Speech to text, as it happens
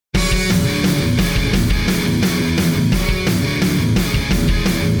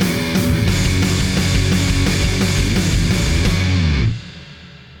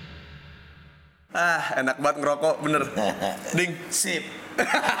enak banget ngerokok, bener. Ding. Sip.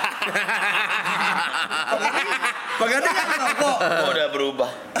 Pak Gading kan ngerokok. Udah berubah.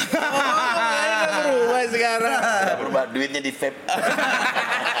 Udah berubah sekarang. Udah berubah, duitnya di vape.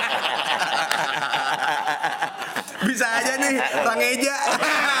 Bisa aja nih, Rangeja.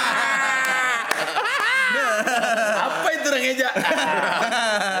 Apa itu Rangeja?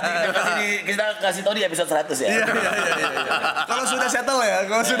 Kita kasih tahu di episode 100 ya. Iya. Kalau sudah settle ya,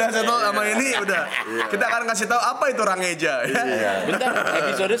 sama ini udah. Kita akan kasih tahu apa itu Rangeja. Bentar,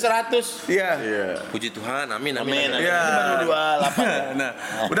 episode 100. Iya. Puji Tuhan, amin. Amin. Iya. Itu baru 28. Nah,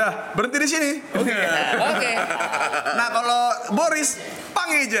 udah berhenti di sini. Oke. Nah, kalau Boris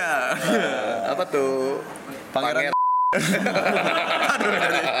Pangeja. Apa tuh? Pangeran.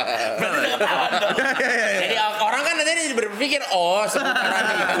 Jadi orang kan nanti berpikir, oh sebutan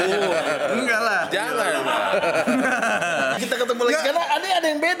itu. Enggak lah. Jangan. Kita ketemu lagi karena ada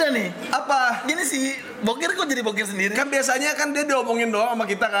yang beda nih. Apa? Gini sih, Bokir kok jadi Bokir sendiri? Kan biasanya kan dia diomongin doang sama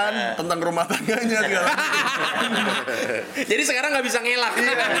kita kan tentang rumah tangganya segala. Jadi sekarang nggak bisa ngelak.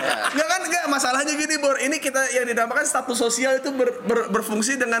 Enggak masalahnya gini Bor, ini kita yang dinamakan status sosial itu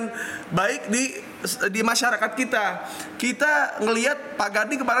berfungsi dengan baik di masyarakat kita. Kita ngelihat Pak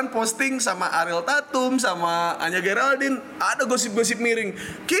Gading kemarin posting sama Ariel Tatum sama Anya Geraldine, ada gosip-gosip miring.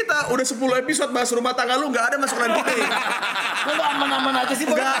 Kita udah 10 episode bahas rumah tangga lu, nggak ada masuk ranking. Lu aman-aman aja sih,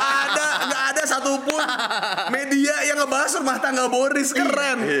 Bor. Nggak ada satupun media yang ngebahas rumah tangga Boris.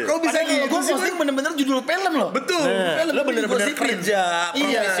 Keren. Kok bisa Padahal gitu gue sih? posting bener-bener judul film loh. Betul. Film Lo bener-bener digosipin. kerja,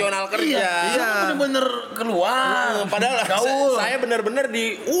 profesional kerja. Iya. Lu bener-bener keluar. Padahal gaul. saya bener-bener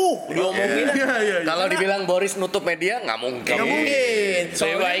diomongin. Iya. Kalau dibilang Boris nutup media, nggak mungkin.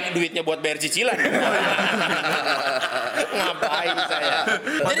 Saya baik duitnya buat bayar cicilan. Ngapain saya?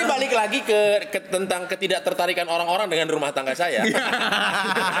 Jadi balik lagi ke tentang ketidaktertarikan orang-orang dengan rumah tangga saya.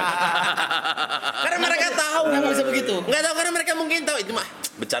 Karena mereka tahu. Kenapa bisa begitu? Nggak tahu karena mereka mungkin tahu itu mah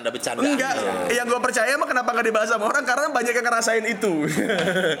bercanda-bercanda. Enggak, yang gue percaya mah kenapa nggak dibahas sama orang, karena banyak yang ngerasain itu.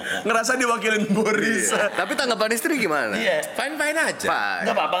 Ngerasa diwakilin Boris. Tapi tanggapan istri gimana? Iya. Fine-fine aja.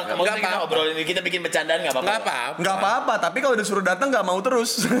 Nggak apa-apa. Maksudnya kita apa-apa. ngobrol ini, kita bikin bercandaan nggak apa-apa. Nggak apa-apa. Nggak apa-apa, tapi kalau disuruh datang nggak mau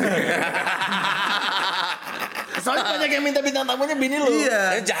terus. Soalnya banyak yang minta bintang tamunya bini lu.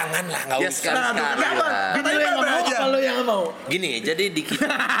 Iya. Janganlah, nggak Ya, usah. sekali-sekali Kenapa? lah. Bini lu yang nggak mau, apa lu yang nggak mau? Gini, jadi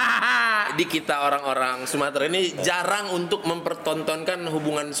di kita orang-orang Sumatera ini jarang untuk mempertontonkan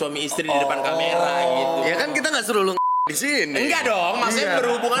hubungan suami istri di depan kamera gitu. Ya kan kita nggak suruh lu di sini. Enggak dong, maksudnya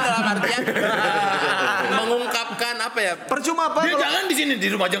berhubungan dalam artian mengungkapkan apa ya? Percuma apa? Dia jangan di sini, di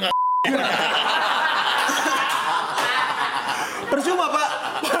rumah aja nggak. Percuma Pak.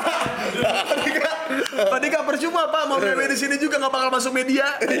 Pak Dika percuma Pak, mau meme di sini juga nggak bakal masuk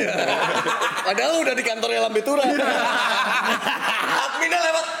media. Padahal udah di kantornya Lambe Tura. Adminnya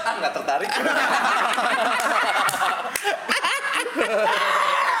lewat, nggak tertarik.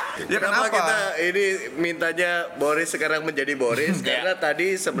 Ya Kenapa kenapa? kita ini mintanya Boris sekarang menjadi Boris? Karena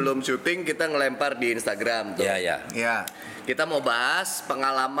tadi sebelum syuting kita ngelempar di Instagram tuh. Ya. Ya. Kita mau bahas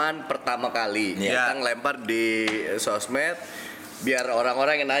pengalaman pertama kali. Iya. Kita ngelempar di sosmed biar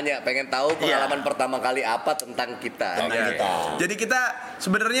orang-orang yang nanya pengen tahu pengalaman pertama kali apa tentang kita. Ya. Jadi kita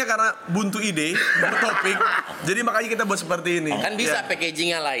sebenarnya karena buntu ide, bertopik, jadi makanya kita buat seperti ini. Kan bisa Ya.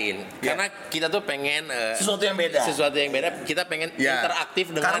 packagingnya lain. Karena kita tuh pengen Sesuatu yang beda. sesuatu yang beda. Kita pengen Ya. interaktif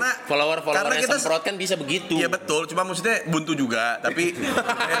dengan Karena follower-follower yang kita semprot kan bisa begitu. Iya betul, cuma maksudnya buntu juga, tapi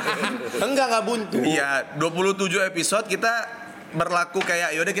Enggak buntu. iya 27 episode kita berlaku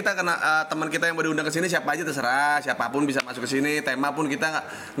kayak yaudah kita kena teman kita yang mau diundang ke sini siapa aja terserah, siapapun bisa masuk ke sini. Tema pun kita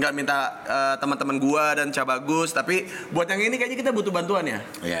nggak minta teman-teman gua dan Cabagus, tapi buat yang ini kayaknya kita butuh bantuan ya.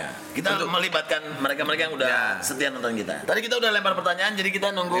 Ya, kita melibatkan mereka-mereka yang udah Ya. setia nonton kita. Tadi kita udah lempar pertanyaan, jadi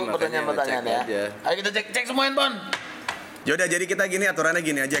kita nunggu pertanyaan-pertanyaan ya. aja. Ayo kita cek semua handphone. Yaudah jadi kita gini, aturannya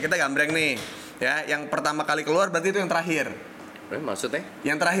gini aja, kita gambreng nih. Ya, yang pertama kali keluar berarti itu yang terakhir. Maksudnya?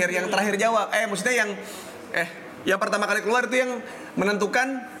 Yang terakhir jawab. Maksudnya yang pertama kali keluar itu yang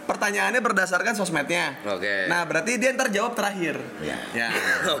menentukan pertanyaannya berdasarkan sosmednya. Oke. Nah, berarti dia ntar jawab terakhir. Ya.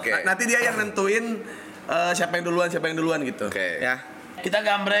 Oke. Nanti dia yang nentuin siapa yang duluan gitu. Oke. Ya. Kita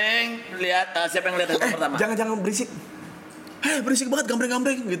gambreng, lihat siapa yang lihat handphone pertama. Jangan berisik. Berisik banget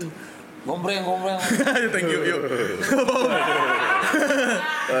gambreng gitu. Gombreng. Thank you. Yuk.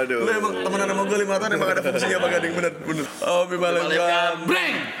 Aduh. Lu emang temenan sama gue 5 tahun emang ada fungsinya Pak Gading, bener. Bimbal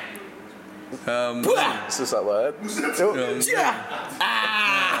Gambreng. Buah. Susah banget. Cia.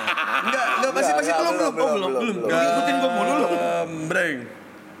 Enggak masih belum. Belum. Ikutin gue mulu lu. Gambreng.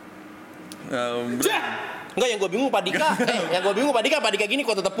 Cia. Enggak, yang gue bingung Pak Dika. Pak Dika gini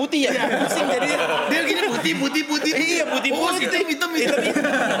kok tetap putih ya? Pusing jadi. Dia gini putih. Iya, putih. Hitam.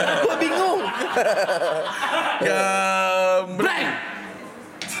 Gue bingung. Gambreng.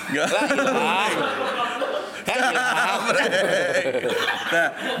 Nah,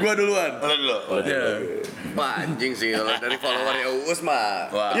 gua duluan. Wah, anjing sih kalau dari followernya Uus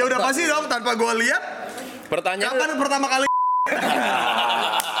mah. Ya udah pasti dong tanpa gua lihat. Pertanyaan Kapan pertama kali?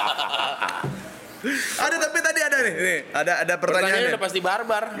 Ada tapi tadi ada nih. Ada pertanyaannya pertanyaannya. udah pasti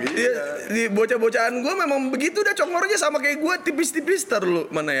barbar. Iya, di bocah-bocahan gua memang begitu dah congornya sama kayak gua tipis-tipis terlalu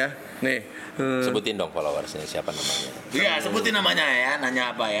mana ya? Nih. Sebutin dong followersnya siapa namanya. Iya, sebutin namanya ya.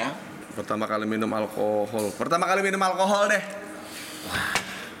 Nanya apa ya? Pertama kali minum alkohol deh.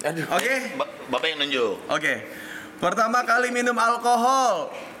 Aduh. Oke. Bapak yang nunjuk. Oke. Pertama kali minum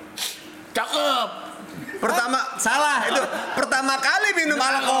alkohol. Cakep. Salah itu. Pertama kali minum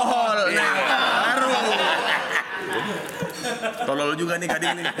alkohol. Nah, baru. Tolol juga nih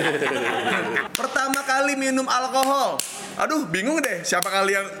gading nih. Pertama kali minum alkohol. Aduh, bingung deh siapa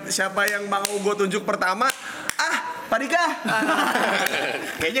yang mau gue tunjuk pertama. Pak Dika.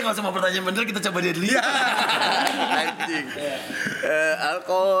 Kayaknya kalau semua pertanyaan bener kita coba dia dulu. Iya. Anjing.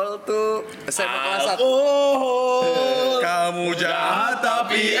 Alkohol tuh SMA kelas 1. Kamu jahat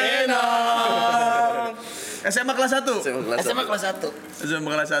tapi enak. SMA kelas 1. SMA kelas 1.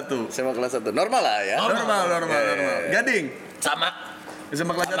 SMA kelas 1. SMA kelas 1. Normal lah ya. Normal. Gading. Sama.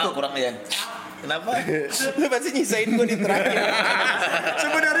 SMA kelas 1. Kurang ya. Kenapa? Lu pasti nyisain gue di terakhir.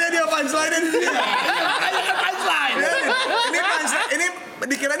 Sebenarnya dia punchline di sini. Punchline. Ini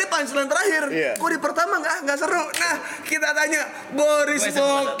dikiranya punchline terakhir. Iya. Gue di pertama nggak seru. Nah, kita tanya Boris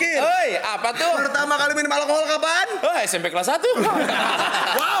Bokir. Oi, apa tuh? Pertama kali minum alkohol kapan? Oh, SMP kelas 1.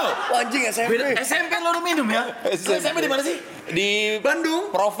 Wow. Anjing SMP. SMP lo udah minum ya? SMP di mana sih? Di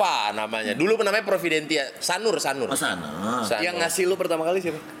Bandung. Prova namanya. Dulu namanya Providentia. Sanur. Sana. Sanur. Yang ngasih lu pertama kali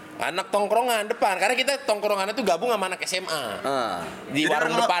siapa? Anak tongkrongan depan. Karena kita tongkrongannya tuh gabung sama anak SMA. Di Jadi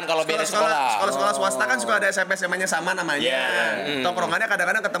warung kalau depan kalau beres sekolah. Sekolah swasta kan suka ada SMP SMA-nya sama namanya. Iya. Tongkrongannya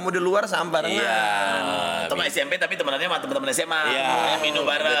kadang-kadang ketemu di luar sama barengan. Iya. Teman SMP tapi temenannya sama teman-teman SMA. Iya. Minum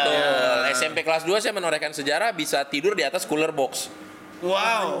bareng. Betul. SMP kelas 2 saya menorehkan sejarah bisa tidur di atas cooler box.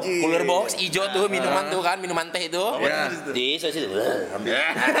 Wow. Cooler box hijau tuh minuman tuh kan, minuman teh itu. Iya. Di situ.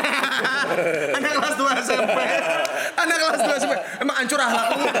 Anak kelas 2 SMP. Anak kelas 2 SMP. Emang hancur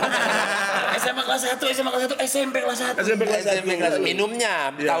akhlak lu. SMA kelas 1, SMP kelas 1. SMP kelas 1. SMP kelas minumnya,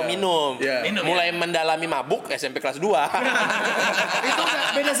 tahu minum. Iya. Minum, Mulai mendalami mabuk SMP kelas 2. Itu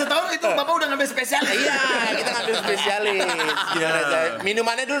udah beda setahun itu Bapak udah ngambil spesial. Iya, kita ngambil spesialis. Gimana saya?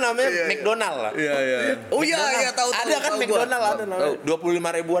 Minumannya dulu namanya McDonald lah. Iya. Oh iya tahu. Ada kan McDonald ada namanya.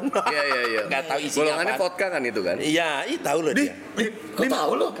 25 ribuan. Iya. Enggak tahu isinya Golongannya apa. vodka kan itu kan? Iya, tahu loh dia. Kok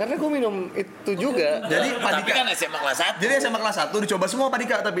tahu lo? Karena gue minum itu juga. Jadi Pak Tapi Dika kan SMA kelas 1. Jadi SMA kelas 1 dicoba semua Pak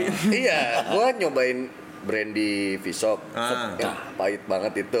Dika tapi. Iya, gue nyobain brandy Visok. Yang pahit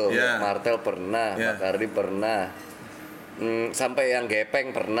banget itu. Iya. Martel pernah, Iya. Bacardi pernah. Sampai yang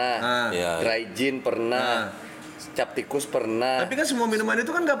gepeng pernah. Iya. Dry gin pernah. Cap tikus pernah. Tapi kan semua minuman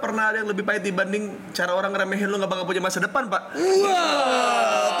itu kan nggak pernah ada yang lebih pahit dibanding cara orang ngeremehin lu nggak bakal punya masa depan, Pak.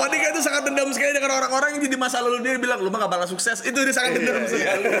 Wah, Pak Dika itu sangat dendam sekali dengan orang-orang yang jadi masa lalu dia bilang lu mah nggak bakal sukses. Itu dia sangat dendam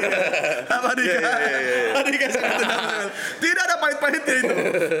sekali. Pak Dika. Pak Dika sangat dendam sekali. Tidak ada pahit-pahitnya itu.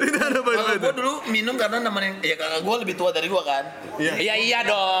 Tidak ada Kalau pahit-pahitnya. gue dulu minum karena nemenin ya kakak gue lebih tua dari gue kan. Iya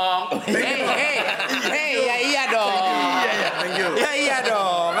dong. Hei, iya dong. Thank you. Iya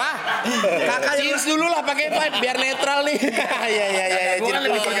dong. Kakak cheers dulu lah pakai pipe biar netral nih. Iya. Gue kan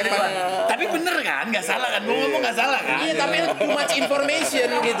lebih tua dari gue. Tapi bener kan, nggak salah kan? Gue ngomong nggak salah kan? Iya, tapi too much information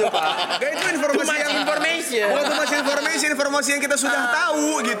gitu, Pak. Gak itu Too informasi much yang information. bukan too much informasi yang kita sudah tahu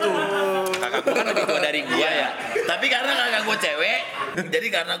gitu. Kakak gue kan lebih tua dari gue ya. Tapi karena kakak gue cewek, jadi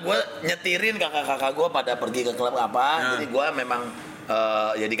karena gue nyetirin kakak-kakak gue pada pergi ke klub apa, jadi gue memang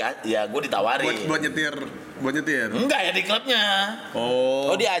ya gue ditawari. Buat nyetir. Enggak ya di klubnya.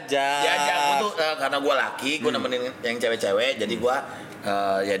 Oh, diajak. Diajak gue tuh karena gue laki, gue nemenin yang cewek-cewek, jadi gue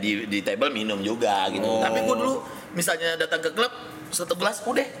ya di table minum juga gitu. Tapi gue dulu misalnya datang ke klub 1 gelas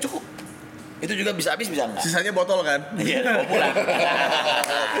udah cukup. Itu juga bisa habis bisa enggak? Sisanya botol kan? Iya, mau pulang.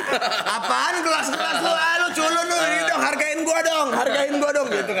 Apaan gelas-gelas lu culun lu ini dong hargain gua dong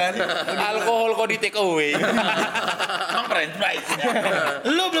gitu kan. Alkohol kok di take away. Emang french fries.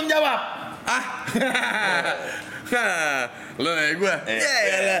 Lu belum jawab. Lu nanya gua.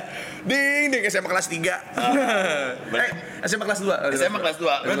 Iyalah. Ding SMA kelas 3. SMA kelas 2. SMA kelas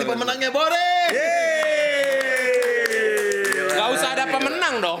 2. Berarti pemenangnya Boris. Gak usah ada pemenang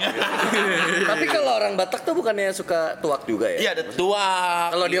menang dong. Tapi kalau orang Batak tuh bukannya suka tuak juga ya? Iya, ada Tuak.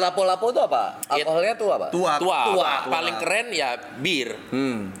 Kalau di lapo-lapo tuh apa? Alkoholnya tuh apa? Tuak. Tuak. Paling keren ya bir.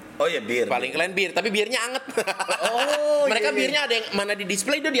 Oh iya, bir. Paling keren bir, tapi birnya anget. Oh, Mereka iya. birnya ada yang mana di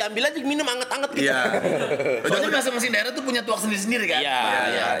display udah diambil aja minum anget-anget gitu. Iya. Soalnya masing-masing daerah tuh punya tuak sendiri-sendiri kan? Iya,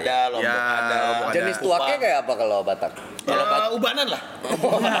 iya, Ada Lombok, Iya. ada Lombok, ada Jenis tuaknya kayak apa kalau Batak? ubanan lah.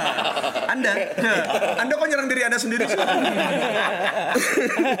 Anda kok nyerang diri Anda sendiri sih?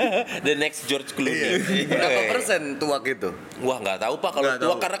 The next George Clooney. Berapa persen tuak itu? Wah, nggak tahu Pak kalau Nggak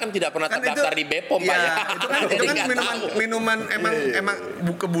tuak tahu. karena kan tidak pernah Kan terdaftar itu- di BPOM Pak Iya, ya. itu kan Jadi nggak minuman tahu. emang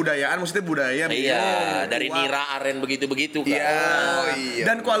kebudayaan, maksudnya budaya. Iya, minum, dari tuak. nira aren begitu-begitu kan. Iya. Oh, iya.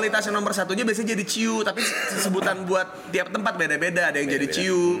 Dan kualitas yang nomor satunya biasanya jadi ciu, tapi sebutan buat tiap tempat beda-beda. Ada yang jadi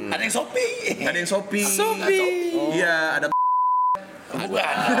ciu, Ada yang sopi. ada yang sopi. Sopi. Iya, ada.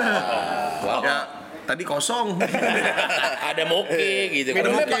 Wow. Ya, tadi kosong. Ada moke gitu kan.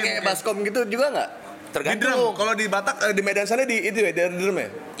 Minumnya Oke, pakai oke. baskom gitu juga nggak? Di drum. Tergantung. Kalau di Batak, di Medan sana di itu ya, di drum ya.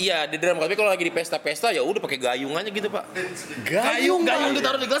 Iya, di drum. Tapi kalau lagi di pesta-pesta ya udah pakai gayung aja gitu, Pak. Gayung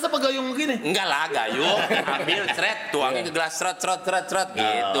ditaruh di gelas apa gayung begini? Enggak lah, gayung. Ambil, cret, tuangin ke gelas, cret,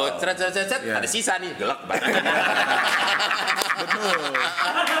 gitu. Cret, Iya. ada sisa nih, gelak banget.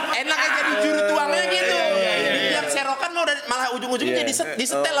 Enaknya jadi juru tuangnya gitu. Jadi yang serokan malah ujung-ujungnya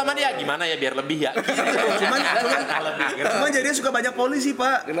disetel sama dia. Gimana ya biar lebih ya? Cuman jadinya suka banyak polisi,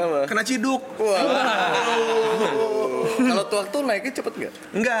 Pak. Kenapa? Kena ciduk. Kalau tuak tuh naiknya cepet nggak?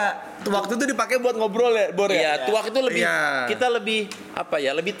 Enggak, waktu itu dipakai buat ngobrol ya, Bor ya. Iya, tuak itu lebih Iya. kita lebih apa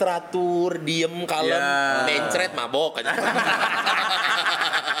ya? Lebih teratur, diem, kalem, Iya. mencret, mabok aja.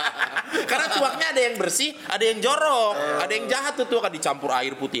 Karena tuaknya ada yang bersih, ada yang jorok, ada yang jahat tuh tuak dicampur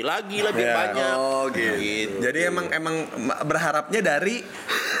air putih lagi lebih Iya. banyak. Oh gitu. Jadi emang berharapnya dari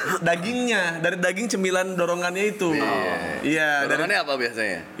dagingnya, dari daging cemilan dorongannya itu. Iya, dari Dorongannya apa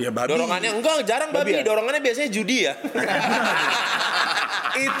biasanya? ya babi. Dorongannya enggak, jarang babi. ya? Dorongannya biasanya judi ya.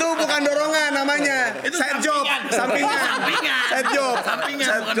 Itu bukan dorongan namanya. Itu side job, sampingan. Side job. Sampingan,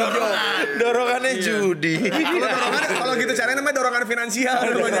 Side bukan job. dorongan. Dorongannya judi. Kalau dorongan, kalau gitu caranya namanya dorongan finansial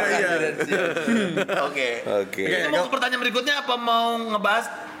namanya. Iya. Oke. Oke. Kita mau ke pertanyaan berikutnya apa mau ngebahas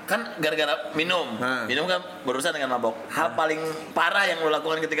kan gara-gara minum. Hah. Minum kan berurusan dengan mabok. Hal paling parah yang lo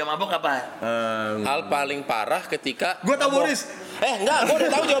lakukan ketika mabok apa? Hal paling parah ketika Gua tahu mabok. Boris. Enggak, gua udah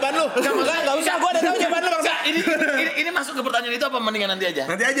tahu jawaban lu. Enggak usah, gua udah tahu jawaban lu, Bang. Enggak, ini masuk ke pertanyaan itu apa mendingan nanti aja?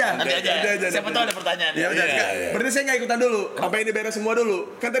 Nanti aja. Nanti aja. Siapa tahu ada pertanyaan. Ya udah. Iya. Berarti saya nggak ikutan dulu. Sampai ini beres semua dulu.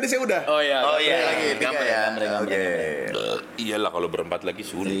 Kan tadi saya udah. Oh iya. Oh iya, Lagi, tiga gambar ya? gambar, gambar. Oke. Iyalah kalau berempat lagi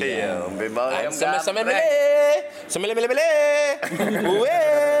sulit. Iya, bimbel yang Sambil gambreng. bele.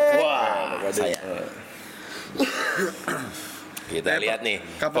 Wah, saya. Kita lihat nih,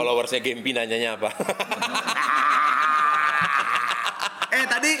 kapan- followersnya Gempi nanyanya apa?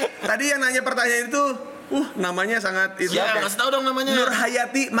 Tadi yang nanya pertanyaan itu, namanya sangat itu. Ya, kasih tahu dong namanya. Nur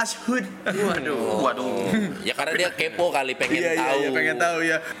Hayati Mashhud. Waduh. Ya karena dia kepo kali pengen Iya, tahu. iya, pengen tahu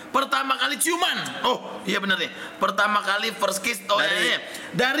ya. Pertama kali ciuman. Oh, iya bener nih. Pertama kali first kiss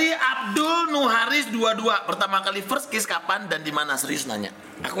dari Abdul Nuharis 22. Pertama kali first kiss kapan dan di mana? Serius nanya.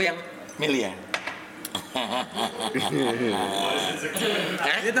 Aku yang milih ya.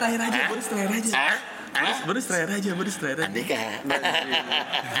 Ini terakhir aja, Boris terakhir aja. Hah? Boris terakhir aja. Andika.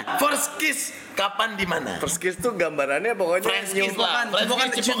 First kiss kapan di mana? First kiss tuh gambarannya pokoknya French kiss lah. Bukan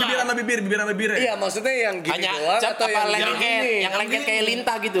Cipokan. bibir sama bibir ya. Iya, maksudnya yang gini Hanya doang cap atau apa yang lengket, gini? yang lengket kayak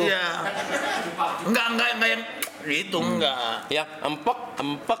lintah gitu. Iya. Enggak yang itu enggak. Yang empek.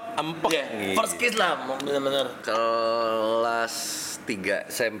 Iya, first kiss lah bener-bener. Kelas 3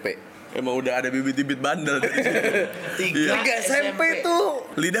 SMP. Emang udah ada bibit-bibit bandel dari situ. Tiga 3 SMP tuh.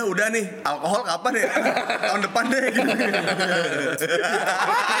 Lidah udah nih, alkohol kapan ya? Tahun depan deh.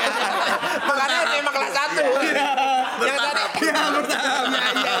 Makanya emang kelas 1. Yang tadi. Ya,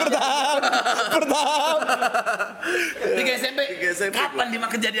 bertahap. 3 SMP. 3 SMP. Kapan di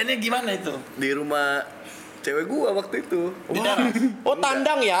kejadiannya gimana itu? Di rumah cewek gua waktu itu. Oh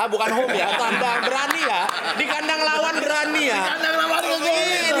tandang ya, bukan home ya, tandang berani ya. Di kandang lawan berani ya. Kandang lawan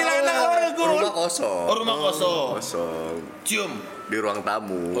Di kandang lawan Rumah kosong. Oh, rumah kosong. Kosong. Cium. Di ruang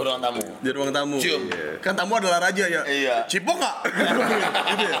tamu. Ruang tamu. Di ruang tamu. Cium. Kan tamu adalah raja ya. Iya. Cipok nggak?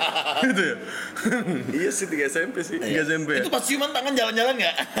 Gitu ya. Gitu ya. Iya sih 3 SMP sih. 3 SMP. Itu pas ciuman tangan jalan-jalan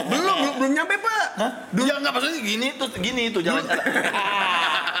nggak? Belum nyampe, Pak. Ya nggak maksudnya gini tuh jalan-jalan.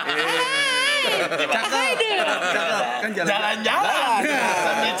 Cakep. Kan Jalan-jalan.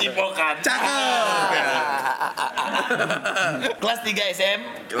 Sampai cipokan. Cakep. Kelas 3 SMP.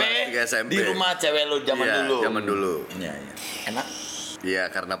 Kelas 3 SMP. Di rumah cewek lu zaman Iya, dulu. Zaman dulu. Iya, iya. Enak. Iya,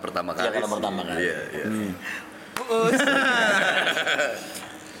 karena pertama kali. karena sih. pertama kali. Iya, iya.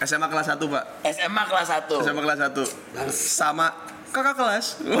 SMA kelas 1, Pak. SMA kelas 1. SMA kelas 1. Sama kakak kelas.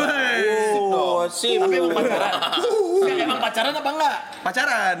 Oh, sip. Tapi emang pacaran. Enggak, emang pacaran apa enggak?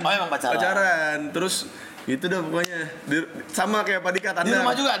 Pacaran. Oh, emang pacaran. Pacaran. Terus itu dah pokoknya. Sama kayak Pak Dika, Di tandang.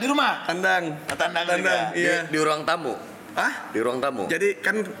 rumah juga, di rumah. Tandang. Tandang juga. Iya. Di ruang tamu. Ah? Di ruang tamu. Jadi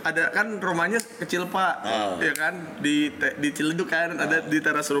kan ada kan rumahnya kecil Pak, ya kan di Ciledug kan ada di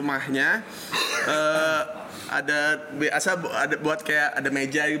teras rumahnya. Ada biasa ada buat kayak ada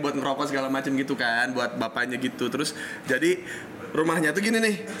meja buat ngerokok segala macam gitu kan, buat bapaknya gitu. Terus jadi rumahnya tuh gini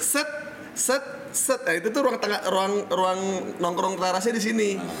nih, set. Nah, itu tuh ruang tengah, ruang nongkrong terasnya di sini.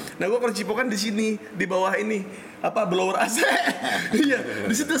 Nah, gua kalau cipokan di sini, di bawah ini apa blower AC. Iya,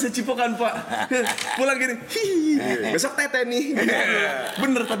 di situ saya cipokan, Pak. Pulang gini, hihi, besok tete nih.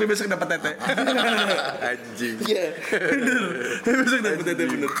 Bener, tapi besok dapat tete. Anjing. Iya, bener. Besok dapat tete,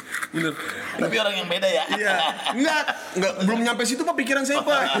 bener. Tapi orang yang beda ya. Iya, enggak, belum nyampe situ Pak pikiran saya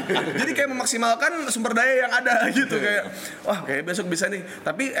Pak. Jadi kayak memaksimalkan sumber daya yang ada gitu kayak, wah kayak besok bisa nih.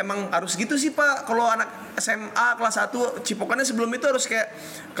 Tapi emang harus gitu sih Pak. Kalau anak SMA kelas 1 cipokannya sebelum itu harus kayak,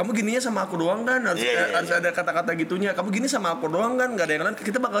 kamu gininya sama aku doang kan, harus harus ada kata-kata gitunya. Kamu gini sama aku doang kan, nggak ada yang lain.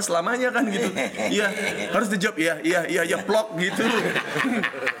 Kita bakal selamanya kan gitu. Iya, harus dijawab iya plok gitu.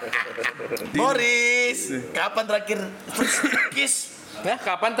 Boris, kapan terakhir first kiss? Nah,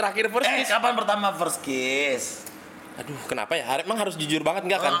 kapan terakhir first kiss? Kapan pertama first kiss? Aduh, kenapa ya? Emang harus jujur banget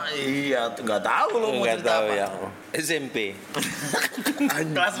enggak kan? Oh, iya, nggak tahu lo mau Nggak cerita tahu apa. ya. SMP.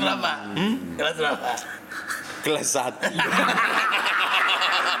 Kelas berapa? Kelas berapa? Kelas 1.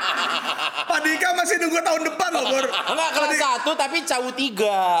 Pak Dika masih nunggu tahun depan loh Bor. Enggak kelas 1 tapi cawu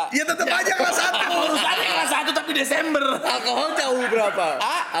 3. Ya tetap aja kelas 1. Urusannya kelas 1 tapi Desember. Alkohol jauh berapa?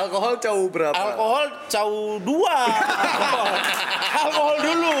 Alkohol jauh berapa? Alkohol cawu 2. Alkohol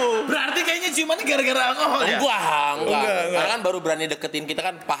dulu. Berarti kayaknya ciumannya gara-gara alkohol ya? Enggak. Karena kan baru berani deketin, kita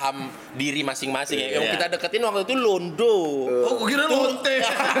kan paham diri masing-masing ya. Yang Iya. kita deketin waktu itu Londo. Oh, gue kira lonte.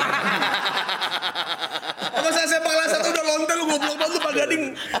 Apa saya kelas 1 udah lontel lu goblok banget lu Pak Gading.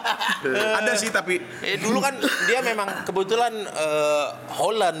 Ada sih tapi Dulu kan dia memang kebetulan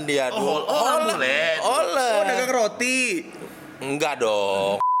Holland dia. Oh, boleh. Holland. dagang roti. Enggak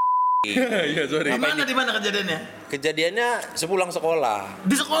dong. Iya, sorry. Di mana kejadiannya? Kejadiannya sepulang sekolah.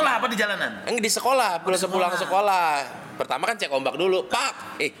 Di sekolah apa di jalanan? Di sekolah, sepulang sekolah. Pertama kan cek ombak dulu,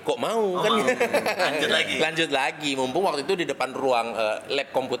 Pak. Kok mau kan? Lanjut lagi. Mumpung waktu itu di depan ruang lab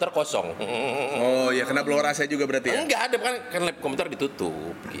komputer kosong. Oh, ya kena blower AC juga berarti ya. Enggak ada kan lab komputer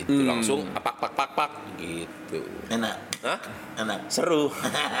ditutup gitu. Langsung pak gitu. Enak. Hah? Enak. Seru.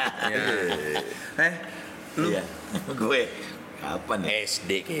 Lu Iya. Gue kapan ya?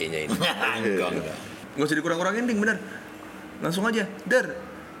 SD kayaknya ini. Enggak. nggak usah dikurang-kurangin ding, bener. Langsung aja.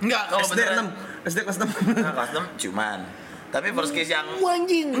 Enggak, kalau SD beneran. 6. SD kelas 6. Nah, kelas 6 cuman. Tapi first kiss yang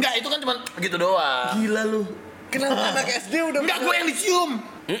Anjing. enggak itu kan cuma gitu doang. Gila lu. Kenapa anak SD udah Enggak, gue yang dicium.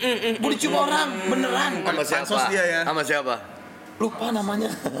 Gue dicium orang beneran. sama siapa? Pansos dia ya. Sama siapa? Lupa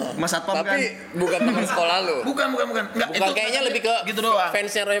namanya. Mas Satpam kan. Tapi bukan teman sekolah lu. Bukan. Enggak, Bukan kayaknya lebih ke gitu doang.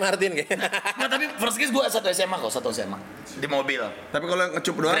 fansnya Roy Martin kayaknya. Enggak, tapi first kiss gue satu SMA kok, satu SMA. Di mobil. Tapi kalau yang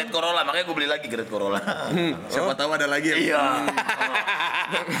ngecup doang, Great Corolla, makanya gue beli lagi Great Corolla. siapa tahu ada lagi ya. Iya.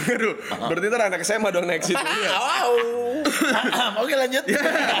 Aduh, berarti ntar anak SMA dong next itu. Iya. Wow. Oke, lanjut.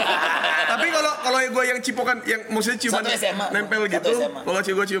 Tapi kalau gue yang cipokan yang maksudnya ciuman Satu SMA. nempel Satu gitu, SMA. kalau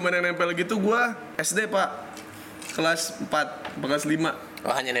gue ciuman yang nempel gitu gue SD Pak. Kelas 4, kelas 5.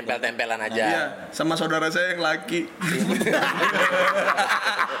 Oh, hanya nempel-tempelan aja. Iya, sama saudara saya yang laki.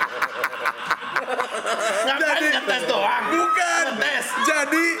 Ngapain ngetes doang? Bukan. Ngetes.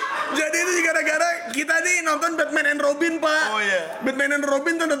 Jadi itu gara-gara kita nih nonton Batman and Robin, Pak. Oh, iya. Batman and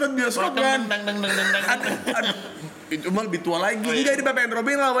Robin tuh nonton bioskop kan. Aduh, itu mah lebih tua lagi. Oh, iya. Enggak, di Batman and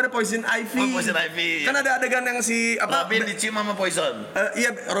Robin lawannya Poison Ivy. Oh, Poison Ivy. Kan ada adegan yang si apa? Robin dicium sama Poison.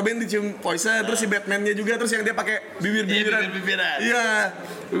 Iya, Robin dicium Poison, terus si Batman-nya juga, terus yang dia pakai bibir-bibiran. Iya, bibir-bibiran. Iya.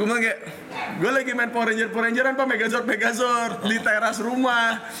 Gue bilang kayak, gue lagi main Power Rangeran Pak, Megazord di teras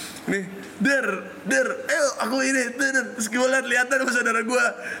rumah. Nih, der, aku ini, terus gue lihat-lihatan sama saudara gue.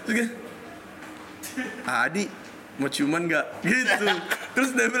 Terus kayak, Adi, mau ciuman nggak? Gitu. Terus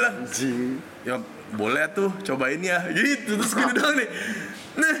dia bilang, ya boleh tuh, cobain ya. Gitu, terus gini doang nih.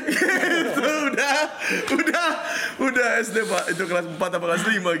 Nah, gitu, udah SD Pak, itu kelas 4 atau kelas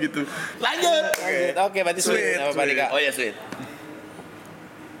 5 gitu. Lanjut. Oke, berarti sweet sama Pak Dika. Oh ya, sweet.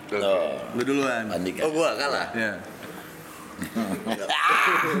 Lu duluan. Andika. Oh gua kalah. Ya.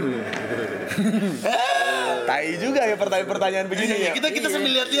 Tai juga ya pertanyaan-pertanyaan begini ya. Kita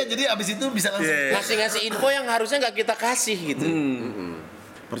sambil lihat-lihat, jadi abis itu bisa langsung. Iya. Ngasih info yang harusnya nggak kita kasih gitu.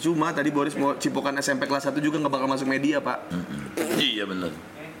 Percuma tadi Boris mau cipokan SMP kelas 1 juga nggak bakal masuk media, Pak. Iya benar.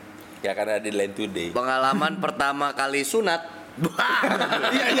 Ya karena di Line Today. Pengalaman pertama kali sunat.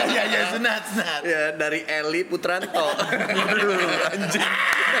 Iya, sunat. Ya, dari Eli Putranto.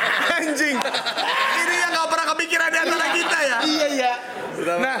 Anjing. Ini yang nggak pernah kepikiran di antara kita ya. Iya.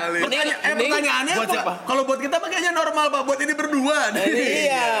 Pertama Nah, kali. pertanyaannya buat apa? siapa? Kalau buat kita mah kayaknya normal Pak, buat ini berdua.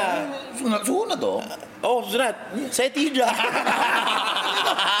 Iya. Sunat dong. Oh, sunat. Saya tidak.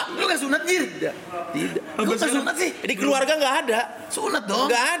 Lu gak sunat, Jir? Tidak. Lu gak sunat sih? Di keluarga nggak ada. Sunat dong.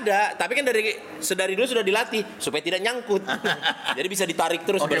 Nggak ada. Tapi kan dari dulu sudah dilatih supaya tidak nyangkut. Jadi bisa ditarik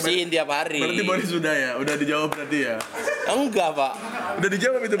terus, Oke, bersihin tiap hari. Berarti Boris sudah ya, udah dijawab berarti ya. Enggak, Pak. Udah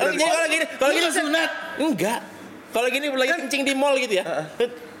dijawab itu berarti. Jadi kalau gini sunat. enggak. Kalau gini lagi kencing di mall gitu ya.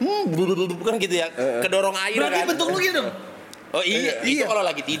 Bukan gitu ya. Kedorong air Berarti kan. bentuk lu gitu dong. Oh iya, itu kalau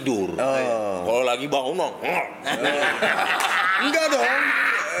lagi tidur. Kalau lagi bangun dong. Enggak dong.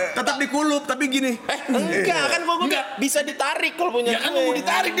 Tetap dikulup tapi gini. Enggak kan gua bisa ditarik kalau punya Ya kan gue. mau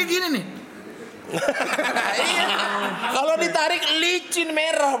ditarik dia gini nih. Iya. Kalau ditarik licin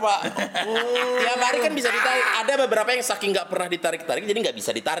merah, Pak. Tiap hari kan bisa ditarik. Ada beberapa yang saking nggak pernah ditarik-tarik jadi nggak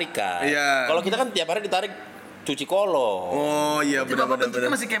bisa ditarik kan. Iya. Kalau kita kan tiap hari ditarik cuci kolong. Oh iya Itu bapak bentuknya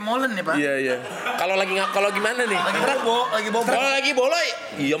benar-benar. masih kayak molen nih, Pak. Iya. Kalau gimana nih? Lagi bobo. Kalau lagi bola,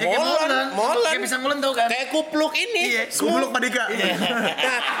 iya Ya, kayak molen. Kayak pisang molen tau kan? Kayak kupluk ini. Iya, Kublok Pak Dika.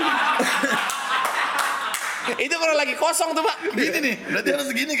 Itu kalau lagi kosong tuh, Pak. Gini nih, berarti harus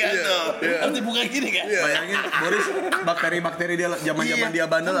segini kan? Tuh. Harus dibuka gini kan? Bayangin Boris bakteri-bakteri dia zaman-zaman dia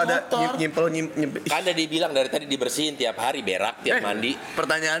bandel ada nyimpel. Kan udah dibilang dari tadi dibersihin tiap hari, berak tiap mandi.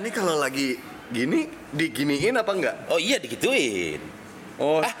 Pertanyaan nih kalau lagi gini diginiin apa enggak? Oh iya digituin.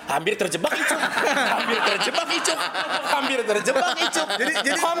 Oh. Hampir terjebak Icuk. Hampir terjebak Icuk. Jadi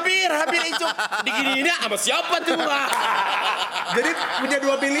hampir Icuk. Diginiinnya sama siapa tuh, Pak? Jadi punya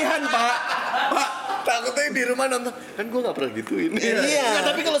dua pilihan, Pak. Takutnya di rumah nonton kan gue nggak pernah gituin. Iya. Nggak,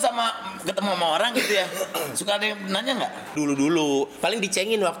 tapi kalau ketemu sama orang gitu ya, suka ada yang nanya nggak? Dulu paling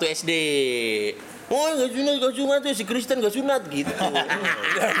dicengin waktu SD. Oh gak sunat tuh si Kristen gak sunat gitu.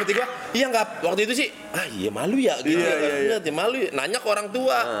 Berarti gua iya nggak waktu itu sih iya malu ya gitu. Iya. Malu ya. Nanya ke orang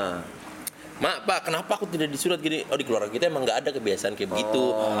tua. Mak, Pak, kenapa aku tidak disunat gini? Oh, di keluarga kita emang nggak ada kebiasaan kayak begitu.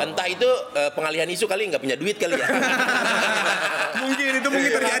 Entah itu pengalihan isu kali nggak punya duit kali ya. Mungkin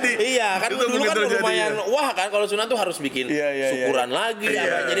terjadi. Iya, kan Itu dulu mungkin kan terjadi, lumayan ya. wah kan kalau sunat tuh harus bikin syukuran lagi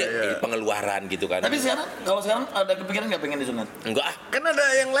apa jadi pengeluaran gitu kan. Tapi kalau sekarang ada kepikiran nggak pengen disunat? Enggak Kan ada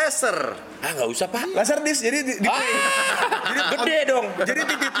yang laser. nggak usah, Pak. Laser disc jadi di play. Jadi gede dong. Jadi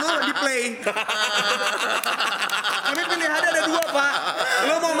titik lu di play. Tapi pilihannya ada dua, Pak.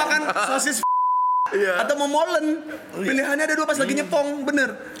 Lu mau makan sosis atau mau molen. Pilihannya ada dua pas lagi nyepong,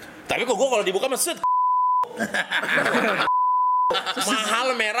 bener. Tapi kok gua kalau dibuka meset.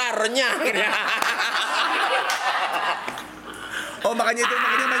 Mahal merah renyah. Oh, makanya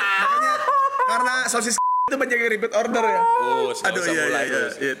karena sosis itu banyak yang repeat order ya. Aduh, iya.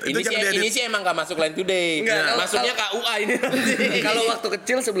 Itu jangan diedit. Ini sih emang gak masuk Line Today. Enggak, Masuknya KUA ini. Kalau waktu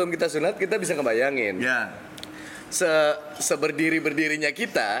kecil sebelum kita sunat kita bisa ngebayangin. Ya. Seberdirinya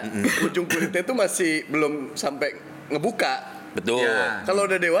kita, ujung kulitnya itu masih belum sampai ngebuka. Betul. Ya. Kalau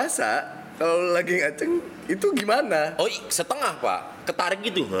udah dewasa, kalau lagi ngaceng itu gimana? Oh, setengah, Pak. Ketarik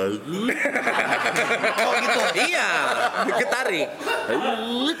gitu. Oh gitu. Iya, ketarik.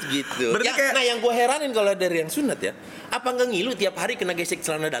 Gitu. Berarti Ya, kayak- nah yang gue heranin kalau dari yang sunat ya, apa nggak ngilu tiap hari kena gesek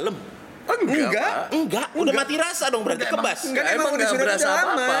celana dalam? Enggak, udah mati rasa dong berarti kebas. Kan emang Emang udah nggak sunat berasa udah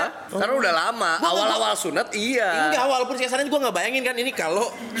lama. apa-apa. Karena udah lama. Awal-awal sunat iya. Enggak, walaupun kesannya gue nggak bayangin kan ini kalau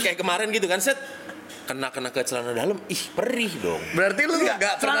kayak kemarin gitu kan set kena ke celana dalam, ih perih dong. Berarti lu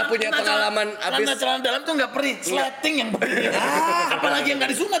nggak pernah punya pengalaman abis celana dalam tuh nggak perih, sleting yang perih. Apalagi yang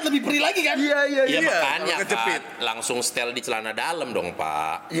nggak disunat lebih perih lagi kan? Iya. Iya makanya kalau kejepit. kan langsung setel di celana dalam dong,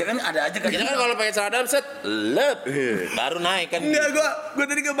 Pak. Iya kan ada aja kan. Kita kan kalau pakai celana dalam set lep baru naik kan. Enggak, gua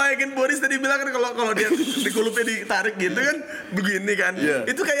tadi kebayangin Boris tadi bilang kan kalau dia dikulupnya ditarik gitu kan begini kan.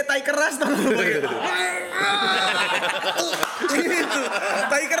 Itu kayak tai keras tau lu gitu. Gitu.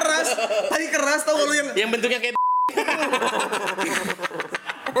 Tai keras tau lu Yang bentuknya kayak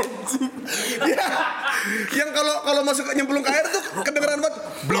ya, yang kalau masuk nyemplung ke air tuh kedengeran banget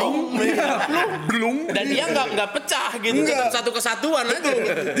blung. dan dia nggak pecah gitu, Enggak. tetap satu kesatuan aja.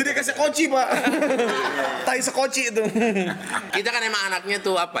 Jadi kayak sekoci, Pak. Tai sekoci itu. Kita kan emang anaknya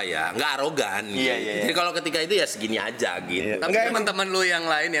tuh apa ya, nggak arogan. Gitu. Jadi kalau ketika itu ya segini aja gitu. Tapi teman-teman lu yang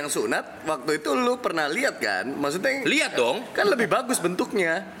lain yang sunat waktu itu lu pernah lihat kan? Maksudnya Lihat dong. kan lebih bagus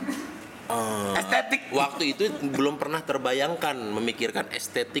bentuknya. Estetik. Waktu itu belum pernah terbayangkan memikirkan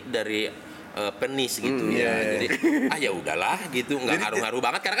estetik dari penis gitu ya. Jadi ya udahlah gitu, nggak ngaruh-ngaruh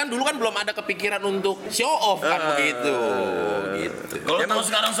banget karena kan dulu kan belum ada kepikiran untuk show off kan begitu. Gitu. Kalau tahu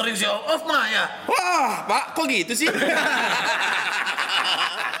sekarang sering show off mah ya. Wah, Pak, kok gitu sih?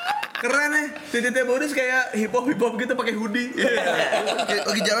 Keren nih, titik Boris kayak hip hop gitu pakai hoodie.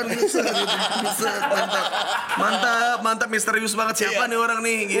 Lagi jalan gitu, mantap misterius banget siapa nih orang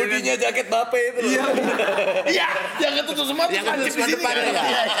nih? Hoodie-nya jaket Bape itu. Iya, yang ketutup semua tuh Yang kencing di depan ya.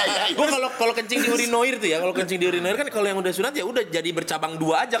 Gue kalau kencing di urinoir tuh ya, kalau kencing di urinoir kan kalau yang udah sunat ya udah jadi bercabang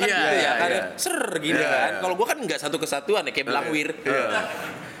 2 aja kan Iya, gitu ya iya, kan. iya. Ser gitu kan. Kalau gue kan nggak satu kesatuan ya kayak belangwir.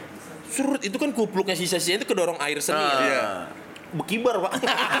 Surut itu kan kupluknya sisa-sisanya itu kedorong air seni. Bekibar, Pak.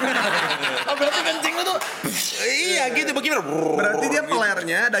 Oh, berarti kencing lu tuh. Iya gitu bekibar. Berarti dia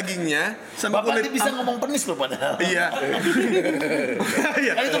pelernya, dagingnya sama Bapak kulit. ini bisa ngomong penis loh padahal. Iya.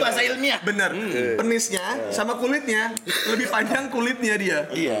 Iya. Kan itu bahasa ilmiah. Bener. Penisnya sama kulitnya lebih panjang kulitnya dia.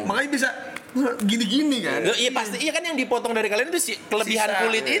 Iya. Makanya bisa gini-gini kan. Loh, iya pasti iya kan yang dipotong dari kalian itu kelebihan Sisa.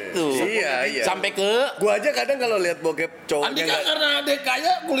 kulit itu. Iya. Sampai ke Gua aja kadang kalau lihat bokep cowoknya Andika karena adek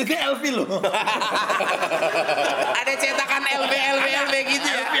kaya kulitnya LV loh. ada cetakan LV gitu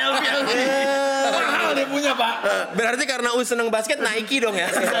ya. LV. Mahal dia punya, Pak. Berarti karena seneng basket Nike dong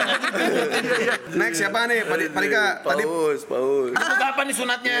ya. Next siapa nih? Padika. Tadi Paus. Itu kapan nih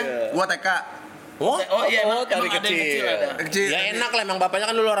sunatnya? gua TK. Oh, Oh iya, emang dari ada yang kecil. kecil ada. Kecil. ya enak lah emang bapaknya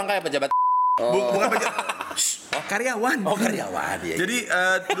kan dulu orang kaya pejabat. Bukan karyawan. Oh karyawan ya. Jadi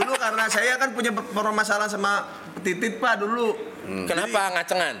dulu karena saya kan punya permasalahan sama titit Pak dulu. Kenapa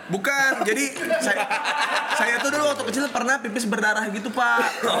ngacengan? Bukan, jadi saya tuh dulu waktu kecil pernah pipis berdarah gitu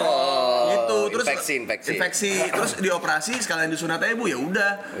Pak. Gitu, terus infeksi. terus dioperasi sekalian disunat aja Bu, ya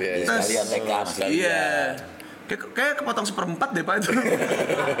udah. Terus- Sekalian make-up, sekalian. Iya. Kayak kepotong 1/4 deh Pak itu.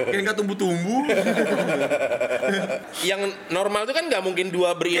 Kayak nggak tumbuh-tumbuh. Yang normal itu kan nggak mungkin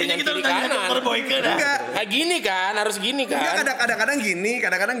dua beriringan Kayaknya kita kiri udah tanya kanan. dokter Boyke dah. Enggak. Kayak gini kan, harus gini Enggak, kan. kadang-kadang gini,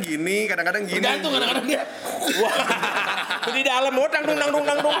 kadang-kadang gini, kadang-kadang gini. Tergantung kadang-kadang dia. Wah, di dalam oh dang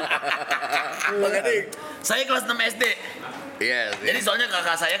dong. Saya kelas 6 SD. Iya. Jadi soalnya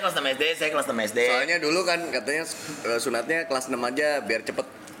kakak saya kelas 6 SD, saya kelas 6 SD. Soalnya dulu kan katanya sunatnya kelas 6 aja biar cepet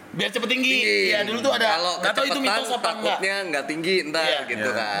Biar cepet tinggi. Iya, dulu tuh ada. Kalau Nggak tahu itu kecepetan, mitos apa enggak. takutnya nggak tinggi ntar Iya. gitu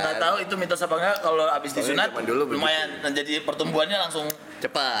kan. Nggak tahu itu mitos apa enggak kalau abis disunat zaman dulu begitu. lumayan jadi pertumbuhannya langsung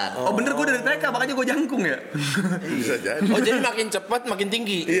Cepat. Oh bener, gue dari TK, makanya gue jangkung ya. Bisa jadi. Oh jadi makin cepat makin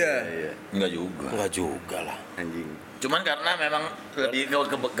tinggi. Iya. enggak juga. Enggak juga lah. Anjing. Cuman karena memang lebih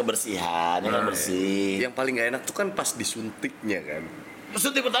kebersihan, yang bersih. Yang paling gak enak tuh kan pas disuntiknya kan.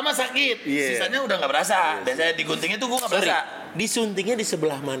 Suntik pertama sakit, Iya. sisanya udah nggak berasa. Biasanya diguntingnya tuh gue nggak Sorry, berasa. disuntiknya di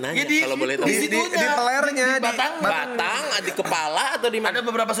sebelah mananya Jadi kalau boleh tahu? di situnya, di pelernya, di batang. Batang, di kepala atau di mana? Ada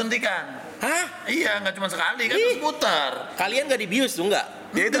beberapa suntikan. Hah? Iya, nggak cuma sekali kan terus putar. Kalian nggak dibius tuh enggak?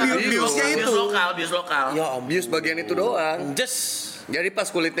 Ya itu biusnya itu. Bius lokal. Ya om. Bius bagian itu doang. Just. Jadi pas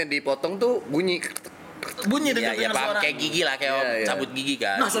kulitnya dipotong tuh bunyi. Bunyi Ya, dengan paham suara. kayak gigi lah, kayak Iya, iya. cabut gigi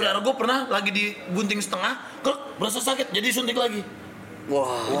kan. Nah, saudara gue pernah lagi digunting setengah, kok berasa sakit, jadi suntik lagi.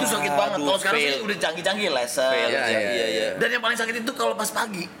 Wah. Itu sakit banget. aduh, Kalau sekarang fail. sih udah canggih-canggih laser. Fail, iya. Dan yang paling sakit itu kalau pas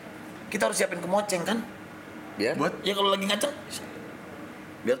pagi. Kita harus siapin kemoceng kan? Biar. Buat Ya kalau lagi ngaceng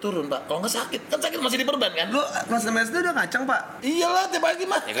biar turun, Pak. Kalau nggak sakit, kan sakit masih diperban kan? lu kelas 6 SD udah ngacang Pak? Iyalah, tiap pagi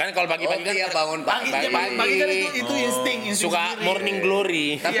mah. Ya kan kalau pagi-pagi kan Iya bangun Pagi, pagi kan itu insting suka sendiri. morning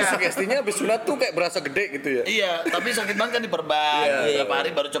glory. Tapi sugestinya habis sunat tuh kayak berasa gede gitu ya. Iya, tapi sakit banget kan diperban. Iya. Tiap hari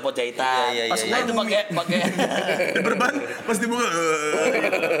baru copot jahitan. Iya, iya, Pas iya, gua iya. itu pakai Berban pas dibuka.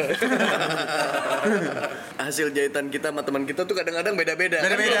 Hasil jahitan kita sama teman kita tuh kadang-kadang beda-beda. Beda-beda,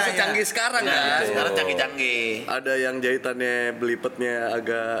 Kan belum ya. secanggih sekarang Nah, kan. sekarang canggih-canggih. Ada yang jahitannya belipetnya agak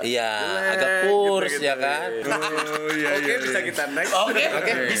Iya, jelek agak kurs gitu-gitu. ya kan. Oh iya. Oke, bisa kita next. Oke,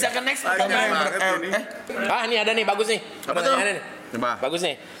 bisa ke next pertanyaan. Ah, ini ada nih bagus nih. Apa tuh? Pertanyaannya nih. Coba. Bagus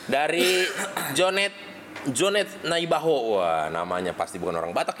nih. Dari Jonet Naibaho. Wah, namanya pasti bukan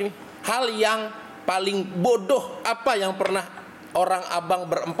orang Batak ini. Hal yang paling bodoh apa yang pernah orang abang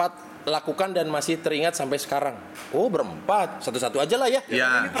berempat lakukan dan masih teringat sampai sekarang? Oh, berempat. Satu-satu aja lah ya.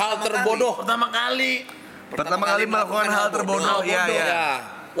 Ya. Hal terbodoh. Pertama kali. Pertama kali melakukan hal terbodoh. Iya, iya. Ya.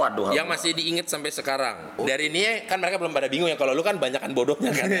 Waduh. Yang masih diingat sampai sekarang. Dari ini kan mereka belum pada bingung ya, kalau lu kan banyakan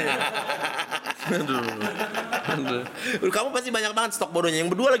bodohnya kan. Aduh. Kamu pasti banyak banget stok bodohnya.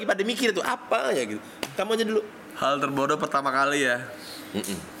 Yang berdua lagi pada mikir tuh apa ya gitu. Kamu aja dulu. Hal terbodoh pertama kali ya.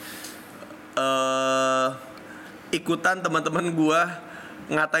 Ikutan teman-teman gua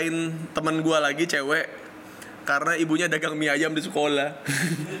ngatain teman gua lagi cewek karena ibunya dagang mie ayam di sekolah.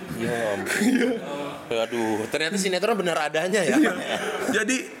 Ya ampun. Aduh, ternyata sinetron benar adanya ya.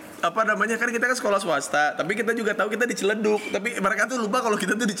 Jadi apa namanya, kan kita kan sekolah swasta, tapi kita juga tahu kita di Ciledug, tapi mereka tuh lupa kalau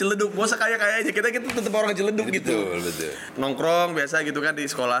kita tuh di Ciledug. Mau sekaya-kayanya kita tetap orang Ciledug gitu. Betul. Nongkrong biasa gitu kan di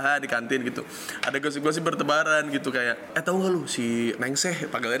sekolahan, di kantin gitu. Ada gosip-gosip bertebaran gitu kayak, tahu nggak lu si Nengseh,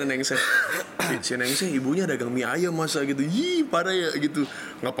 panggilannya Nengseh. si Nengseh ibunya dagang mie ayam masa gitu. Ih, parah ya gitu.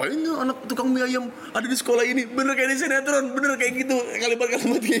 Ngapain tuh anak tukang mie ayam ada di sekolah ini? Bener kayak di sinetron, bener kayak gitu.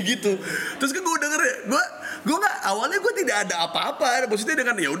 Kalimat-kalimat kayak gitu. Terus kan gue denger ya, gue nggak, awalnya gue tidak ada apa-apa. Maksudnya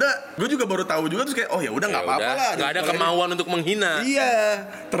dengan ya udah, gue juga baru tahu juga terus kayak oh ya udah nggak apa-apa lah. Nggak ada kemauan untuk menghina. Iya.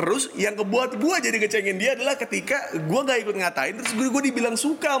 Terus yang kebuat gue jadi ngecengin dia adalah ketika gue nggak ikut ngatain, terus gue dibilang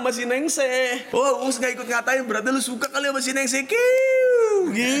suka sama si Nengseh. Oh, Us nggak ikut ngatain berarti lu suka kali sama si Nengseh.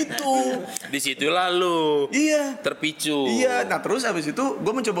 Gitu. Disitulah lu. Iya. Terpicu. Iya. Nah terus abis itu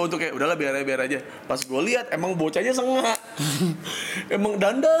gue mencoba untuk kayak udahlah biar aja. Pas gue lihat emang bocahnya sengak. Emang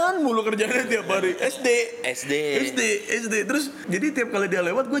dandan mulu kerjanya tiap hari. SD. Terus jadi tiap kali dia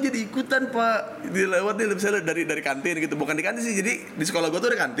lewat gue jadi ikutan pak. Dia lewat nih misalnya dari kantin gitu. Bukan di kantin sih. Jadi di sekolah gue tuh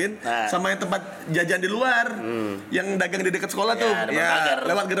ada kantin sama yang tempat jajan di luar. Yang dagang di dekat sekolah tuh. Ya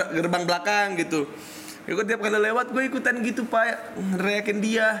lewat gerbang belakang gitu. Ya gue tiap kali lewat gue ikutan gitu pak. Neriakin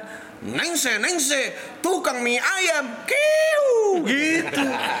dia. Nengseh, tukang mie ayam, kiu, gitu.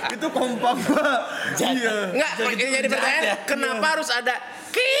 Itu kompak pak. Iya. Nggak, jadi pertanyaan, kenapa harus ada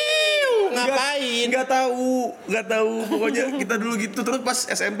kiu? Ngapain? Nggak tahu. Pokoknya kita dulu gitu. Terus pas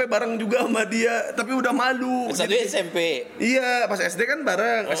SMP bareng juga sama dia, tapi udah malu. Satu SMP. Iya, pas SD kan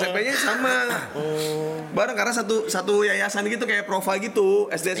bareng, SMP-nya sama. Bareng karena satu yayasan gitu kayak Prova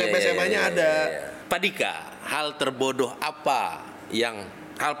gitu. SD, SMP, SMA-nya ada. Pak Dika, hal terbodoh apa yang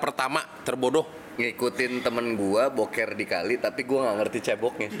hal pertama terbodoh? Ngikutin temen gua boker di kali tapi gua nggak ngerti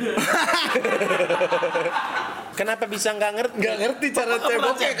ceboknya. Kenapa bisa nggak ngerti? Nggak ngerti cara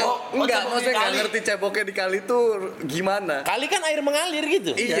ceboknya. Enggak, maksudnya nggak ngerti ceboknya di kali tuh gimana. Kali kan air mengalir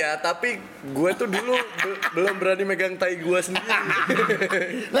gitu. Iya, tapi gue tuh dulu belum berani megang tai gue sendiri.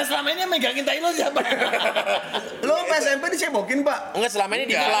 Nah selama ini yang megangin tai lo siapa? Lo pas SMP dicebokin pak? Enggak, selama ini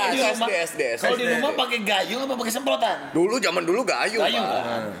di kelas. SD. Kalau di rumah pakai gayung apa pakai semprotan? Zaman dulu gayung. Gayung, Pak.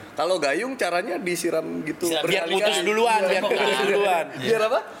 kan? Kalau gayung caranya disiram gitu. Biar berkali-kali. putus duluan. Biar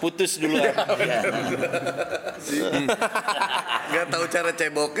apa? Putus duluan. Gak tahu cara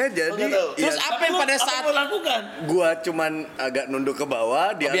ceboknya jadi. Terus apa yang pada saat lo lakukan? Gua cuman agak nunduk ke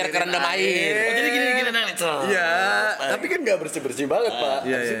bawah, dia biar kerendam air. Oh, jadi gini nangis. Iya, tapi kan nggak bersih banget pak.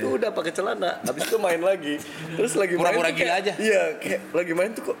 Habis itu udah pakai celana, habis itu main lagi. Terus lagi main Pura-pura tuh gila kayak- aja. Iya, kayak lagi main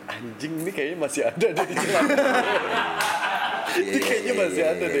tuh kok anjing ini kayaknya masih ada deh di celana. Ini kayaknya masih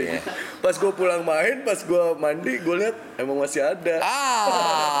ada deh. Pas gue pulang main, pas gue mandi, gue lihat emang masih ada.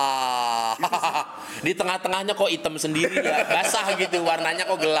 Di tengah-tengahnya kok hitam sendiri ya, basah gitu, warnanya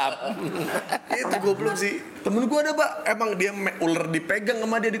kok gelap. Itu goblok sih. Temen gue ada pak, emang dia ular dipegang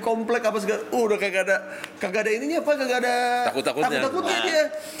sama dia di komplek apa segala. Udah kagak ada ininya apa, kagak ada takut-takutnya dia.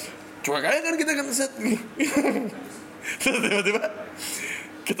 Cuek aja kan kita kan set. Terus tiba-tiba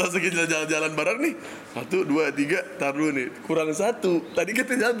kita lagi jalan-jalan bareng nih. 1, 2, 3, tar dulu nih. Kurang 1. Tadi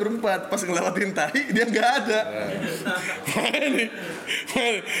kita jalan berempat. Pas ngelewatin tai, dia nggak ada. Nih.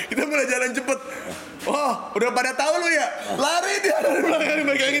 Kita mulai jalan cepet. Oh, udah pada tahu lu ya? Lari dia dari belakang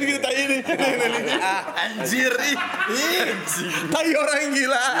megangin kita tai ini. Anjir ih. Tai orang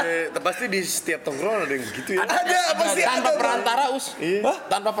gila. Pasti di setiap tongkrongan ada yang gitu ya. Ada pasti Tanpa ada. perantara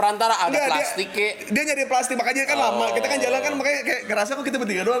Tanpa perantara ada Nggak, plastik dia nyari plastik makanya kan lama. Kita kan jalan kan makanya kayak ngerasa kok kita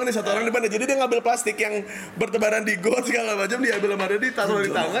bertiga doang nih, satu orang di depan. Jadi dia ngambil plastik yang bertebaran di got segala macam, dia ambil sama dia, ditaruh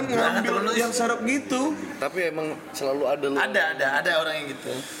di tangan, ngambil yang sarap gitu. Tapi emang selalu ada lu. Ada orang yang gitu.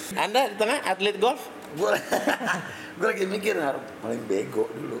 Anda di tengah atlet golf? Gue lagi mikir harus paling bego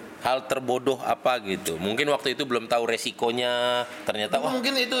dulu. Hal terbodoh apa gitu? Mungkin waktu itu belum tahu resikonya. Ternyata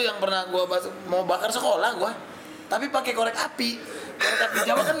Mungkin itu yang pernah gue mau bakar sekolah gue, tapi pakai korek api. Korek api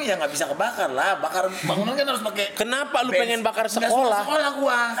Jawa kan ya nggak bisa kebakar lah. Bakar bangunan kan harus pakai. kenapa lu bensin. pengen bakar Nggak suka sekolah? sekolah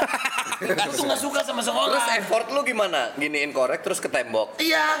gue. Aku tuh nggak suka sama sekolah. Terus effort lu gimana? Giniin korek terus ke tembok.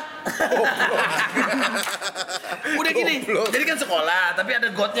 Iya. Udah gini. Jadi kan sekolah, tapi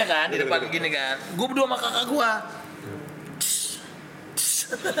ada gotnya kan di depan gini kan. Gue berdua sama kakak gue.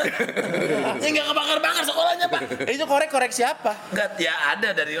 Ya nggak kebakar-bakar sekolahnya pak. Itu korek siapa? Enggak, ya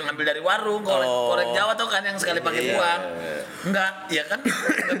ada ngambil dari warung, korek Jawa tuh kan yang sekali pakai buang. Enggak, ya kan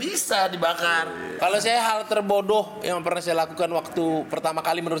nggak bisa dibakar. Kalau saya hal terbodoh yang pernah saya lakukan waktu pertama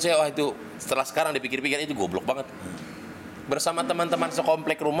kali menurut saya, wah itu setelah sekarang dipikir-pikir itu goblok banget. Bersama teman-teman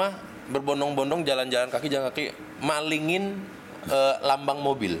sekomplek rumah berbondong-bondong jalan-jalan kaki malingin lambang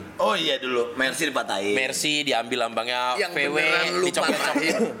mobil. Oh iya dulu, Mercy dipatahin. Mercy diambil lambangnya Yang VW beneran lu dicopet-copet.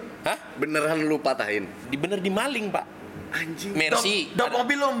 patahin. Hah? Beneran lu patahin? Bener dimaling, Pak. Anjing. Mercy. Dop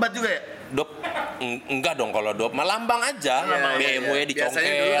mobil lo embat juga ya? Dop enggak dong kalau dop mah lambang aja. BMW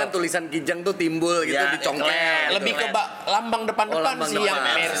Biasanya dulu kan dicongkel. tulisan Kijang tuh timbul gitu, Ya, dicongkel. keren. Lebih ke lambang depan-depan lambang sih depan. yang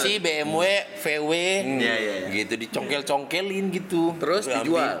Mercy, BMW, VW. Iya, iya. Gitu dicongkel-congkelin gitu. Terus Gua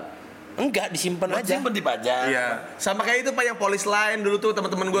dijual? ambil. Enggak, disimpan aja. Simpen dipajang. Iya. Sama kayak itu Pak yang polis line dulu tuh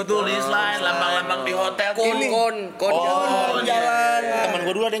teman-teman gua tuh. Tulis lain lambang-lambang di hotel. Kon jalan. Teman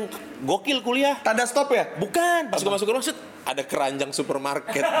gue dulu ada yang gokil kuliah. Tanda stop ya? Bukan, pas gue masuk ke rumah set, ada keranjang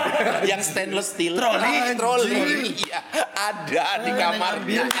supermarket yang stainless steel. Troli? Troli. Iya, ada di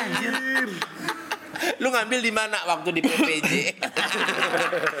kamarnya. Lu ngambil di mana waktu di PPJ?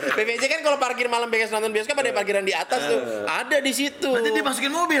 PPJ kan kalau parkir malam bekas nonton bioskop ada parkiran di atas tuh. Ada di situ. Berarti dimasukin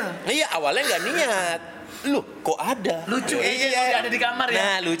mobil. Iya, awalnya nggak niat. Lu kok ada? Lucu. Iya, Udah ada di kamar ya?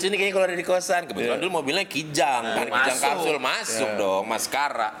 Nah, lucu nih kayaknya kalau ada di kosan. Kebetulan dulu mobilnya Kijang, kan Kijang masuk. kapsul masuk dong,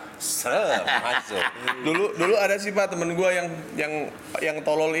 maskara. Masuk. Dulu ada sih Pak temen gua yang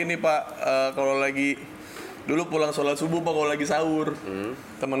tolol ini Pak. Kalau lagi dulu pulang sholat subuh Pak kalau lagi sahur.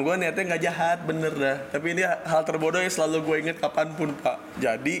 Temen gua niatnya nggak jahat bener dah. Tapi ini hal terbodoh yang selalu gue inget kapanpun Pak.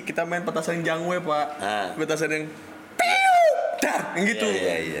 Jadi kita main petasan jangwe Pak. Petasan yang dar, yang gitu.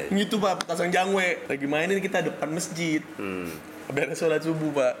 Iya. Gitu Pak, petasan jangwe. Lagi mainin kita depan masjid. Beres sholat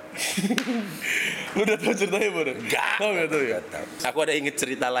subuh Pak. Lu udah tahu ceritanya Bro? Enggak. Tahu nggak tuh ya? Aku ada inget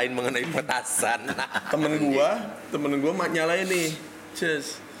cerita lain mengenai petasan. Temen gua nyalain nih.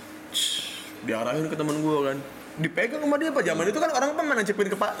 Diarahin ke temen gua kan. Dipegang sama dia Pak. Zaman itu kan orang kan nancepin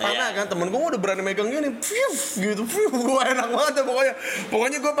ke tanah kan. Temen gua udah berani megang gini. Gitu. Gua enak banget ya pokoknya.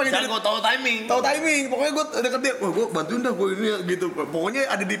 Pokoknya gua pengen jadi Jago tahu timing. tahu timing. Pokoknya gua deket dia. Wah, gua bantuin dah gua ini ya, gitu. Pokoknya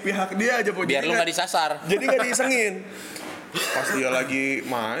ada di pihak dia aja Pak. Biar lu nggak disasar. Jadi nggak diisengin. Pas dia lagi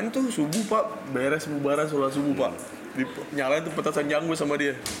main tuh subuh Pak, beres bubaran sholat subuh Pak. Nyalain tuh petasan janggu sama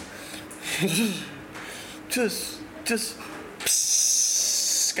dia. Cus.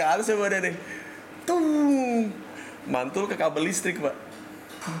 Sekali sama dia nih. Tung. Mantul ke kabel listrik Pak.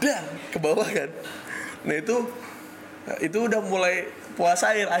 Dan ke bawah kan. Nah itu udah mulai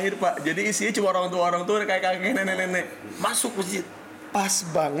puasa akhir Pak. Jadi isinya cuma orang tua kayak kakek nenek-nenek. Masuk masjid. Pas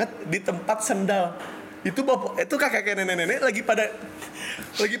banget di tempat sendal. Itu bapak, itu kakek nenek-nenek lagi pada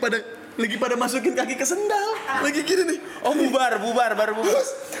masukin kaki ke sendal. Lagi gini nih. Oh bubar. Terus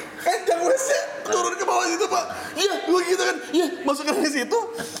kencang wesnya turun ke bawah situ Pak. Iya, gua gitu kan. Iya, masukkan ke situ.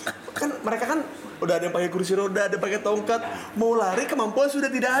 Kan mereka kan udah ada yang pakai kursi roda, ada pakai tongkat. Mau lari kemampuan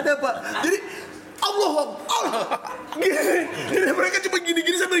sudah tidak ada Pak. Jadi Allah. Gini, mereka cuma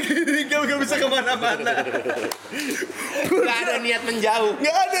gini-gini sampai gini, gak bisa kemana-mana. Gak ada niat menjauh.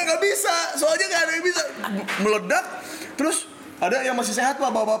 Nggak bisa. Soalnya nggak ada yang bisa meledak. Terus ada yang masih sehat Pak,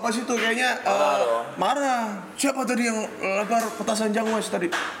 bapak-bapak situ kayaknya marah. Siapa tadi yang lempar petasan jangwas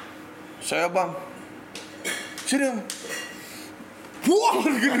tadi? Saya Bang. Sini Bang. Wah,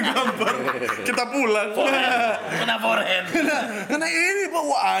 gini gambar. Kita pulang. Kena forehand. Karena ini Pak,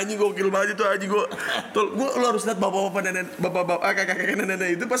 wah anjing gokil banget itu anjing gua. Lu harus lihat bapak-bapak nenek, kakek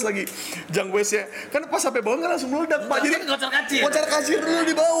nenek itu pas lagi jangwes ya. Kan pas sampai bawah nggak langsung meledak Pak. Jadi kocar kacir dulu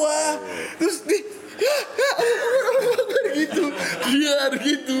di bawah. Terus gitu. Biar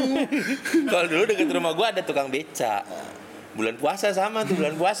gitu. Kalau dulu deket rumah gua ada tukang beca. Bulan puasa sama tuh,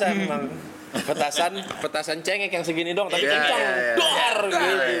 bulan puasa memang. Petasan cengek yang segini dong tapi kencang dar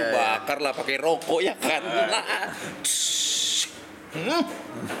gitu bakar lah pakai rokok ya kan.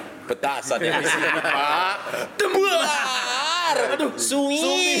 Petasan yang di sini Pak dembar. Aduh swing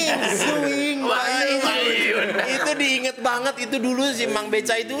itu diinget banget. Itu dulu si Mang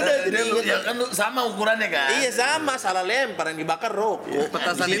Beca itu udah diinget. Ya kan lu sama ukurannya kan. Iya sama, salah lempar yang dibakar rokok.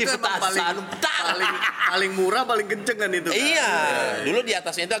 Petasan Jadi itu emang paling murah, paling kenceng kan itu. Iya, dulu di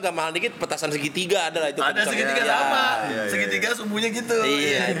atasnya itu agak mahal dikit, petasan segitiga ada lah itu. Ada kenceng. segitiga Iya. sama. Segitiga sumbunya gitu.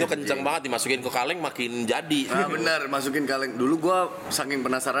 Iya, itu kenceng banget, dimasukin ke kaleng makin jadi. Ah benar, masukin kaleng. Dulu gua saking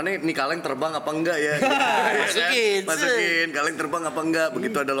penasarannya nih kaleng terbang apa enggak ya. Masukin kaleng terbang apa enggak.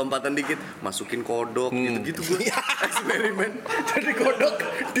 Begitu ada lompatan dikit, masukin kodok gitu-gitu gua. Eksperimen. Jadi kodok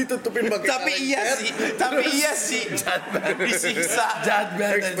ditutupin pakai Tapi iya sih. Disiksa. Jahat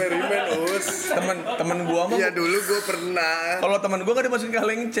banget. eksperimen Temen gua mah Iya dulu gua pernah. kalau temen gua nggak dimasukin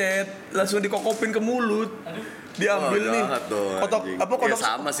kaleng cat, langsung dikokopin ke mulut. Diambil nih. Jahat dong, anjing. kodok Ya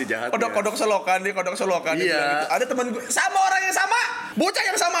sama sih jahatnya. kodok selokan dia Iya. gitu. Ada temen gua sama orang yang sama, bocah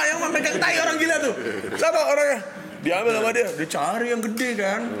yang sama yang memegang tai orang gila tuh. Sama orangnya. Diambil sama dia, dicari yang gede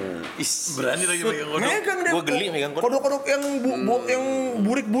kan. Berani lagi megang kodok. Megang dia. Gua geli megang kodok. Kodok-kodok yang yang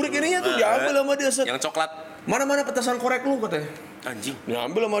burik-burik ininya tuh diambil sama dia set. Yang coklat. Mana-mana petasan korek lu katanya. Anjing.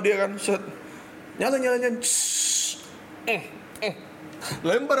 Diambil sama dia kan, set. Nyala.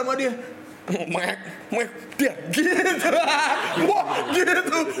 Lempar sama dia. dia gitu. Wah,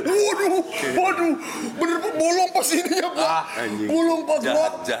 gitu. Waduh, bener bolong pas ininya, Pak. Bolong pas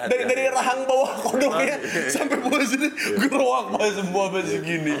buat dari rahang bawah kodoknya sampai bawah sini geroak pas semua pas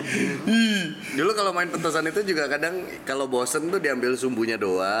segini. Dulu kalau main petasan itu juga kadang kalau bosen tuh diambil sumbunya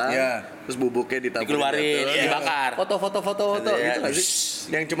doang, terus bubuknya dikeluarin, dibakar. Foto gitu nggak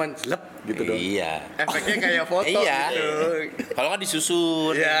sih? Yang cuman lep gitu doang. Iya. Efeknya kayak foto Iya. gitu. Kalau nggak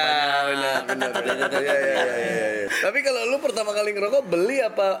disusun. Iya, benar. Iya. Tapi kalau lu pertama kali ngerokok beli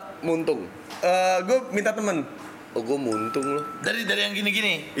apa muntung? Gue minta temen. Oh, gue muntung loh. Dari yang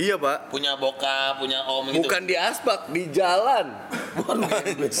gini-gini. Iya, Pak. Punya bokap, punya om gitu. Bukan di asbak, di jalan.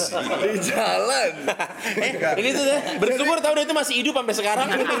 Di jalan. Ini tuh bersyukur tahu dia itu masih hidup sampai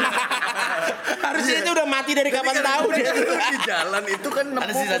sekarang. Harusnya itu udah mati dari kapan tahu dia. Di jalan itu kan Ada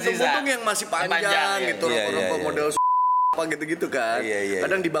nemu sisa-sisa. muntung yang masih panjang Panjang, gitu, iya, rokok-rokok iya. model apa gitu-gitu kan. Iya.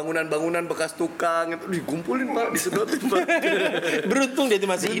 Kadang di bangunan-bangunan bekas tukang itu dikumpulin, Pak, disedotin, Pak. Beruntung dia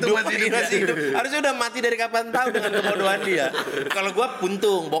itu masih hidup. masih hidup. Harusnya udah mati dari kapan tahu dengan kebodohan dia. Kalau gua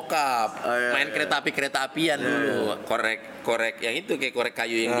puntung bokap, iya, main kereta apian dulu, korek yang itu kayak korek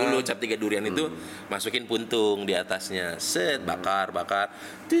kayu yang dulu cap 3 durian itu masukin puntung di atasnya, set bakar,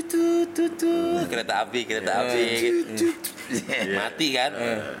 tutut kereta api mati kan,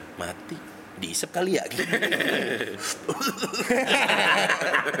 mati. Diisep kali ya gitu.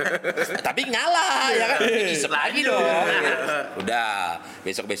 Tapi ngalah ya kan, diisep lagi dong. Udah,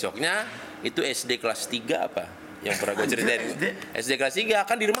 besoknya itu SD kelas 3 apa? Yang pernah gue ceritain. SD kelas 3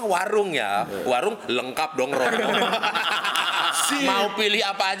 kan di rumah warung ya. Warung lengkap dong rokok. Mau pilih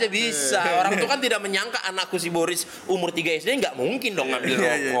apa aja bisa. Orang tuh kan tidak menyangka anakku si Boris umur 3 SD nggak mungkin dong ngambil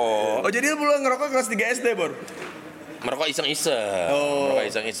rokok. Oh, jadi lu belum ngerokok kelas 3 SD, Bor? Merokok iseng-iseng. Oh. Merokok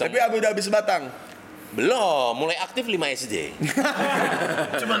iseng-iseng. Tapi udah habis batang. Belum, mulai aktif 5 SD.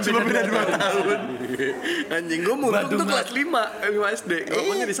 Cuma beda 2 tahun. Anjing, gue muntung tuh kelas 5 SD.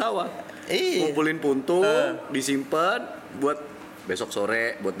 Ngerokoknya di sawah. Ngumpulin puntung, disimpan buat besok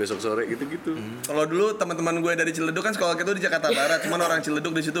sore gitu-gitu. Kalau dulu teman-teman gue dari Ciledug kan sekolah kita di Jakarta Barat, cuman orang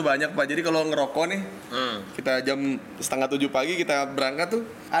Ciledug di situ banyak, Pak. Jadi kalau ngerokok nih, kita jam 6:30 pagi kita berangkat tuh,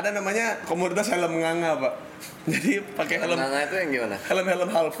 ada namanya komunitas helm nganga, Pak. Jadi pakai helm Nganga itu yang gimana? helm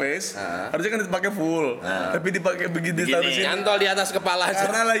half face, harusnya kan dipakai full, tapi dipakai begitu taruh sini. Nyantol di atas kepala aja.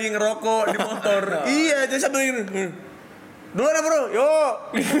 Karena lagi ngerokok di motor. Iya, jadi sambil gini. Duluan bro,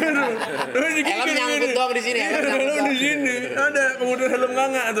 yuk. Helm nyangkut doang di sini. Helm di sini. Ada kemudian helm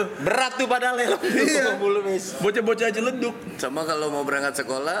nganga tuh. Berat tuh padahal helm. Iya. Bocah-bocah aja leduk. Sama kalau mau berangkat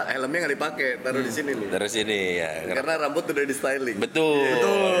sekolah, helmnya nggak dipakai, taruh di sini nih. Terus ini ya. Karena rambut udah di styling. Betul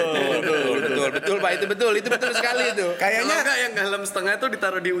Pak, itu betul sekali itu. Kayaknya Kayaknya enggak yang helm setengah itu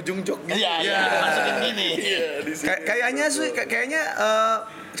ditaruh di ujung jok gitu. Iya, masukin gini. kayaknya sih kayaknya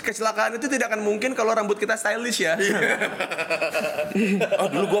kecelakaan itu tidak akan mungkin kalau rambut kita stylish ya. Oh,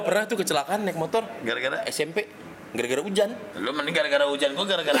 dulu gua pernah tuh kecelakaan naik motor Gara-gara SMP. Gara-gara hujan. lu mending gara-gara hujan, gua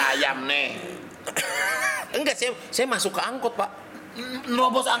gara-gara ayam nih. Enggak, saya masuk ke angkot, Pak.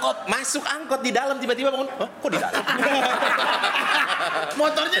 Nerobos angkot. Masuk angkot di dalam tiba-tiba bangun. Hah, kok di dalam?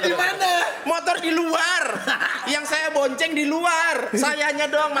 Motornya di mana? Motor di luar. Yang saya bonceng di luar. Sayanya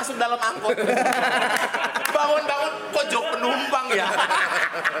doang masuk dalam angkot. Bangun, kok jok penumpang ya?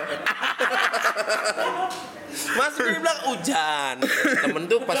 Masuk dia bilang hujan. Temen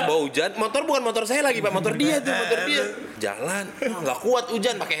tuh pas bawa hujan, motor bukan motor saya lagi, Pak, motor dia. Jalan, nggak kuat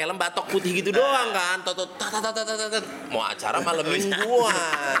hujan, pakai helm batok putih gitu doang kan. Mau acara malam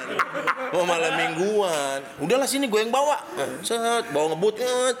mingguan. Udahlah sini gue yang bawa. Set, bawa ngebut,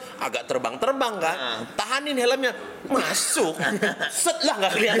 agak terbang kan. Tahanin helmnya, masuk. Set lah,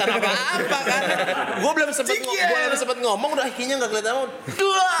 nggak kelihatan apa-apa kan. Gue belum sempet ngomong, udah akhirnya nggak kelihatan apa.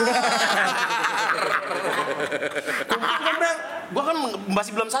 Gue kan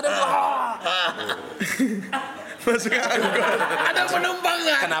masih belum sadar tuh. Masuk angkot. Ada penumpang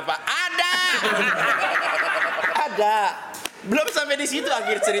nggak? Kenapa? Ada. Belum sampai di situ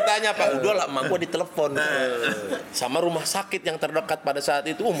akhir ceritanya, Pak. Udah lah, emak gue ditelepon sama rumah sakit yang terdekat pada saat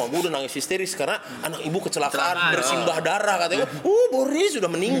itu. Emak gue udah nangis histeris karena anak ibu kecelakaan bersimbah darah katanya. Boris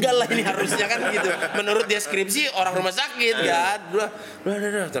sudah meninggal lah ini harusnya kan gitu. Menurut deskripsi orang rumah sakit kan. Udah.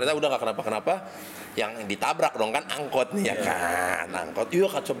 Ternyata udah nggak kenapa-kenapa. Yang ditabrak dong kan angkot nih ya kan, angkot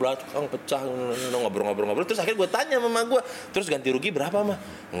iya kaca belakang pecah, ngobrol terus akhirnya gue tanya sama mama gue, terus ganti rugi berapa mah?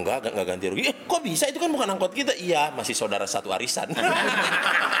 Enggak ganti rugi. Kok bisa, itu kan bukan angkot kita. Iya, masih saudara satu arisan.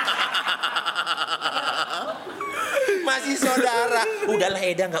 Masih saudara. Udahlah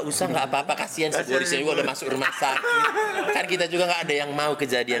Eda, nggak usah, nggak apa-apa, kasihan si Boris juga udah masuk rumah sakit. Kan kita juga nggak ada yang mau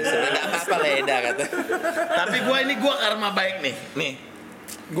kejadian sebenarnya, nggak apa-apa lah Eda kata. Tapi gua karma baik nih.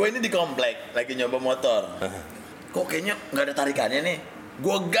 Gue ini di komplek lagi nyoba motor. Kok kayaknya nggak ada tarikannya nih.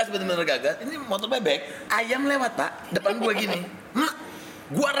 Gue gas bener-bener gagas. Ini motor bebek. Ayam lewat pak. Depan gue gini. Mak.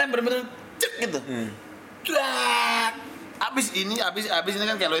 Gue rem bener-bener cek gitu. Drak. Abis ini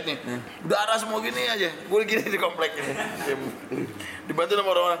kan kayak Lloyd nih. Darah semua gini aja. Gue gini di komplek ini. Dibantu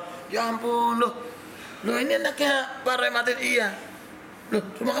sama orang-orang. Ya ampun loh. Loh ini anaknya Pak Rematin. Iya. Loh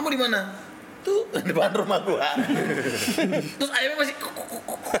rumah kamu di mana? Tuh depan rumah gua. Terus ayamnya masih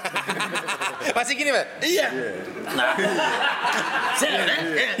Masih gini, Pak? iya. Nah.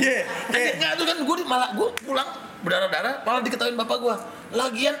 Enggak tuh kan gua pulang berdarah-darah malah diketawain bapak gua.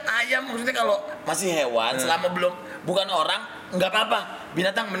 Lagian ayam maksudnya kalau masih hewan selama bukan orang enggak apa-apa.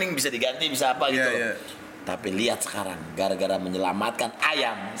 Binatang mending bisa diganti, bisa apa gitu. Iya. Tapi lihat sekarang gara-gara menyelamatkan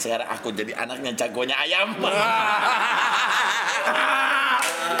ayam, sekarang aku jadi anaknya jagonya ayam.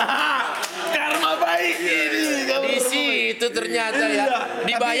 Karma baik ini. Di situ ternyata ya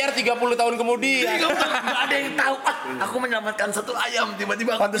dibayar 30 tahun kemudian. Nggak ada yang tahu. Aku menyelamatkan satu ayam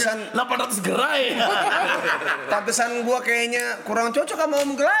tiba-tiba aku Pantesan- punya 800 gerai. Pantesan gua kayaknya kurang cocok sama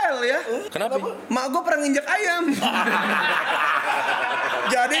Om Glael ya. Kenapa? Mak gua pernah nginjek ayam.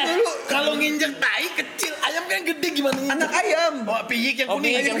 Jadi dulu Kalau nginjek tai kecil, ayam kan gede gimana nginjek? anak ayam. Bawa piyik yang kuning.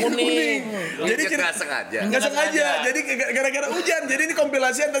 piyik yang kuning. Jadi nggak sengaja. Nggak sengaja. Jadi gara-gara hujan. Jadi ini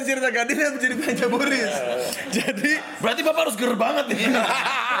kompilasi antara cerita Gadin dan cerita Boris. Jadi Berarti bapak harus ger banget nih.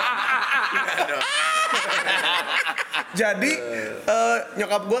 Jadi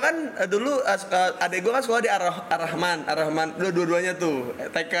nyokap gua kan dulu adek gua kan sekolah di Ar-Rahman dua-duanya tuh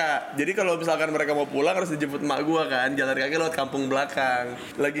TK. Jadi kalau misalkan mereka mau pulang harus dijemput emak gua kan, jalan kaki lewat kampung belakang.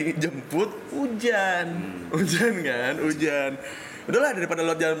 Lagi jemput hujan kan, hujan. Udahlah daripada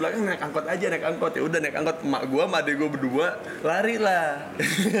lewat jalan belakang naik angkot ya udah naik angkot emak gua sama adek gua berdua lari lah.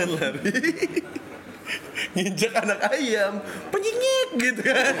 Lari. Nginjek anak ayam, penyinyik gitu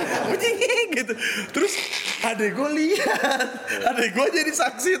kan, penyinyik gitu. Terus adek gue lihat, adek gue jadi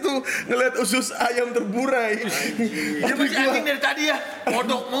saksi tuh ngeliat usus ayam terburai. Dia masih anjing dari tadi ya.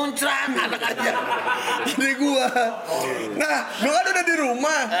 Kodok muncrat anak aja. Adek gue. Nah, gue kan udah di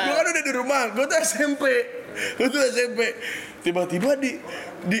rumah, gue tuh SMP. Tiba-tiba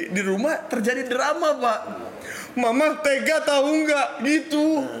di rumah terjadi drama pak. Mama tega tahu nggak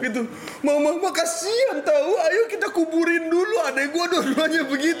gitu. Mama kasihan tahu, ayo kita kuburin dulu. Adek gua dua-duanya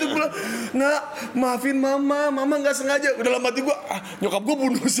begitu. Gua bilang, nak maafin mama nggak sengaja. Udah lama hati gua, nyokap gua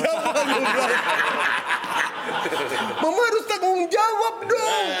bunuh siapa? Gua bilang. Mama harus tanggung jawab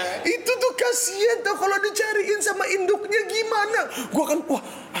dong. Itu tuh kasihan tau kalau dicariin sama induknya gimana. Gua kan wah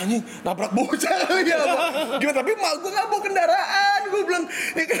anjing nabrak bocah kali ya. Gimana tapi mak gua nggak bawa kendaraan. Gua bilang,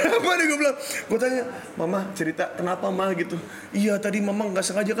 kenapa nih? Gua bilang, gua tanya, mama cerita kenapa mah gitu. Iya tadi mama nggak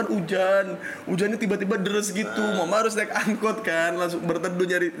sengaja kan hujannya tiba-tiba deres gitu. Mama harus naik angkot kan, langsung berteduh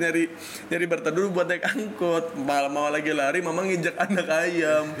nyari berteduh buat naik angkot. Malah lagi lari, mama nginjak anak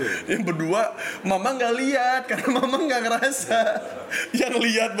ayam. Yang berdua, mama nggak lihat karena mama nggak ngerasa. Yang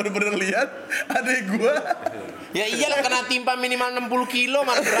lihat bener-bener lihat adek gua. Ya iyalah kena timpa minimal 60 kilo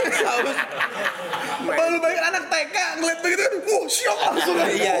mana berasa. Lu bayangin anak TK ngeliat begitu kan, syok langsung.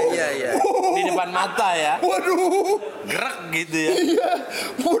 Iya. Di depan mata ya. Waduh. Gerak gitu ya. Iya,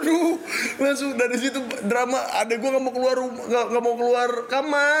 waduh, langsung dari situ drama. Adek gue nggak mau keluar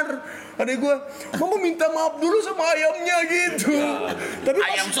kamar. Adek gue, mama minta maaf dulu sama ayamnya gitu. Tapi pas,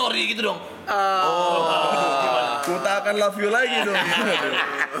 Ayam sorry gitu dong. ku tak akan love you lagi dong.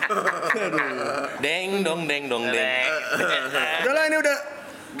 Deng dong. Udahlah ini udah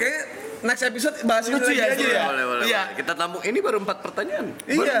kayak next episode bahas ini Lucu lagi ya, aja seru ya. Boleh. Iya. Kita tampung ini baru 4 pertanyaan.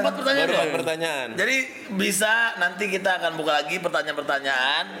 Iya. Empat pertanyaan Baru doang. pertanyaan. Jadi bisa nanti kita akan buka lagi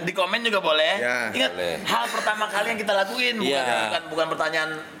pertanyaan-pertanyaan di komen juga boleh. Ya, Ingat boleh. hal pertama kali yang kita lakuin Iya. bukan pertanyaan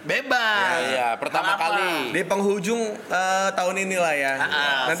bebas. Iya, pertama Hal apa? kali. Di penghujung tahun inilah ya.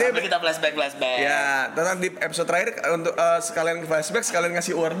 Nanti sampai kita flashback. Ya, nanti di episode terakhir untuk sekalian flashback, sekalian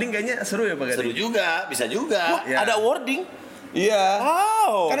ngasih wording kayaknya seru ya Pak Gading? Seru juga, bisa juga. Ya. Ada wording. Iya.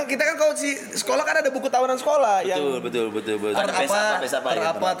 Wow. Karena kita kan kalau si sekolah kan ada buku tahunan sekolah yang Betul.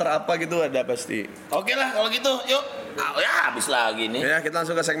 terapa gitu ada pasti. Oke lah kalau gitu, yuk. Ya habis lagi nih. Ya, kita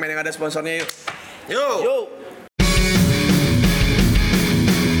langsung ke segmen yang ada sponsornya yuk. Yuk.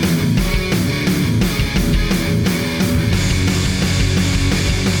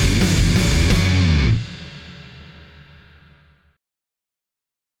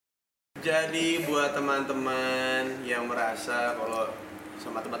 Jadi buat teman-teman yang merasa kalau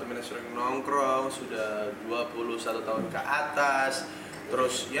sama teman-teman yang sering nongkrong sudah 21 tahun ke atas,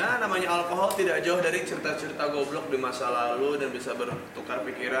 terus ya namanya alkohol tidak jauh dari cerita-cerita goblok di masa lalu dan bisa bertukar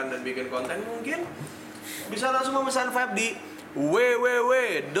pikiran dan bikin konten, mungkin bisa langsung memesan vape di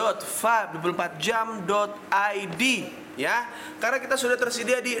www.524jam.id ya. Karena kita sudah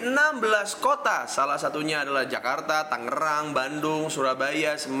tersedia di 16 kota. Salah satunya adalah Jakarta, Tangerang, Bandung,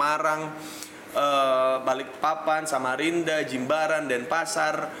 Surabaya, Semarang, Balikpapan, Samarinda, Jimbaran,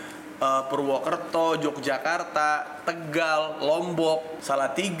 Denpasar, Purwokerto, Yogyakarta, Tegal, Lombok,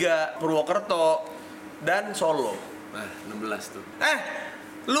 Salatiga, Purwokerto, dan Solo. Nah, 16 tuh.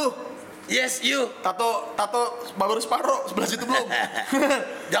 Lu Yes, you. tato baru separuh, sebelah situ belum.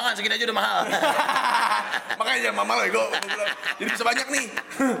 Jangan segini aja udah mahal. Makanya mama lo ego. Jadi bisa banyak nih.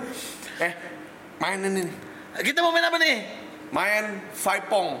 Main ini nih. Kita mau main apa nih? Main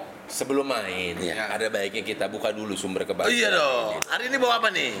Faipong. Sebelum main, ada baiknya kita buka dulu sumber Oh kebahagiaan. iya dong. Hari ini bawa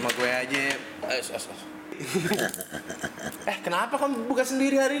apa nih? Sama gue aja. Kenapa kamu buka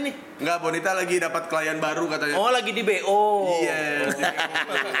sendiri hari ini? Enggak, Bonita lagi dapat klien baru katanya. Oh, lagi di BO. Iya.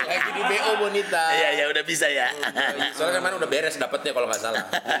 Lagi di BO Bonita. Iya, udah bisa ya. Soalnya kemarin udah beres dapetnya kalau nggak salah.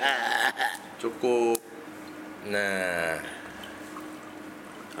 Cukup. Nah,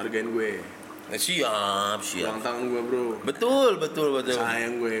 Hargain gue. siap. Ulang tahun gue, bro. Betul.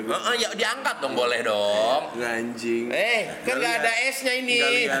 Sayang gue. Ya diangkat dong, boleh dong. Nggak, anjing. Kan nggak ada esnya ini.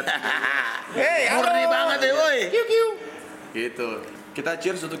 Nggak lihat. Murni banget ya, woi. Gitu. Kita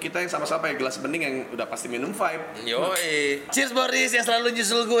cheers untuk kita yang sama-sama pakai gelas bening yang udah pasti minum Vibe. Yoi. Cheers Boris yang selalu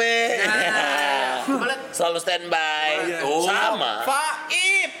nyusul gue. Selalu standby. Oh, Sama.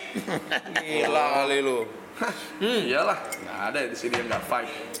 Faib. Gila kali lu. Iyalah, nggak ada di sini yang nggak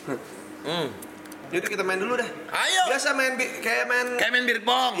Vibe. Yaudah kita main dulu dah. Ayo. Biasa main kayak main beer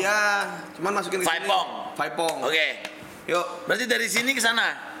pong. ya, cuman masukin ke sini. Faipong. Oke. Yuk. Berarti dari sini ke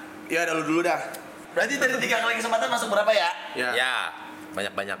sana. Ya, dulu dah. Berarti dari 3 kali kesempatan masuk berapa ya? Ya,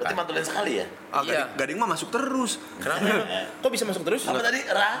 banyak-banyak Berarti kan. mantulin sekali ya? Iya. Gading mah masuk terus. Kenapa? Kok bisa masuk terus? Apa tadi?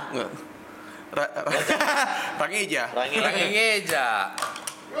 Enggak. Rangeja. Rangeja.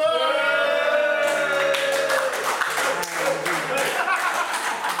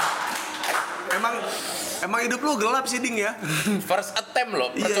 Emang hidup lu gelap sih, Ding ya? First attempt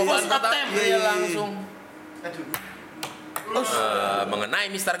loh, Iya, percobaan first pertama attempt. dia Iya. langsung. Mengenai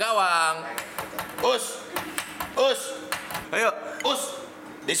Mister Gawang. Us. Ayo.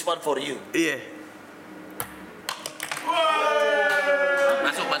 This one for you. Iya.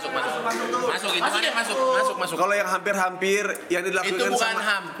 Masuk hitungannya masuk. Kalau yang hampir-hampir yang dilakukan Itu bukan sama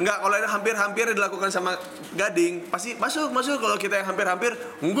ham. Enggak, kalau yang hampir-hampir yang dilakukan sama Gading pasti masuk. Kalau kita yang hampir-hampir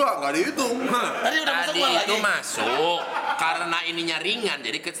enggak dihitung. Tadi udah masuk Tadi keluar lagi. itu masuk karena ininya ringan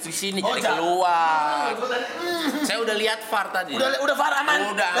jadi ke sini Oh, jadi jangan. keluar. Saya udah lihat VAR tadi. Udah far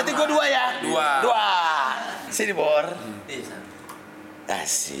aman. Udah Berarti aman. gue 2 ya. Dua. Sini Bor.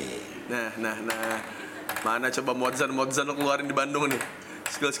 Asik. Nah. Mana coba Modzan lo keluarin di Bandung nih.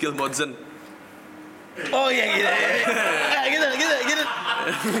 Skill Modzan. Oh iya gitu. Gitu.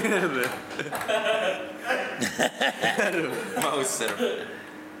 Mauser.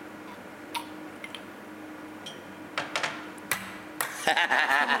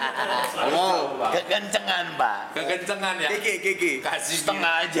 Kekencengan, Pak. Kekencengan ya. Kiki. Kasih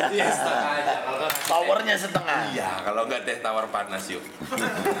Setengah aja. Iya, setengah aja. Kalau nggak Powernya setengah. Iya, kalau nggak teh tawar panas yuk.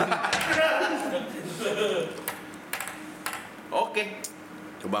 Oke.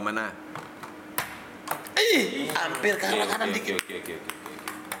 Coba mana? Hampir ke arah kanan dikit. Oke.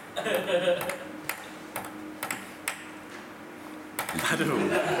 Aduh.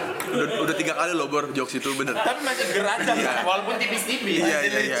 Udah 3 kali loh Bor jokes itu bener. Tapi masih gerak aja, walaupun tipis-tipis. Iya.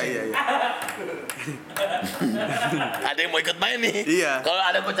 Ada yang mau ikut main nih. Iya. Kalau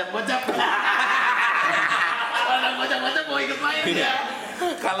ada bocah-bocah. Kalau ada bocah-bocah mau ikut main ya.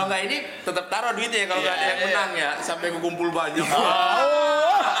 Kalau nggak ini tetap taruh duitnya ya kalau nggak ada yang menang ya sampai kumpul banyak.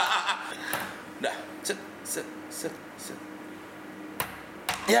 Dah, set.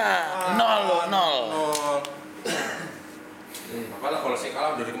 Ya, 0. Apalah kalau saya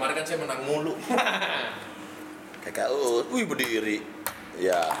kalah dari kemarin kan saya menang mulu. Kakak Ut, wih berdiri.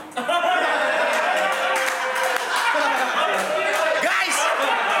 Ya. Guys.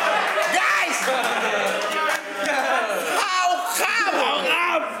 How come?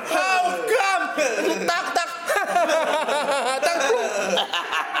 Tak.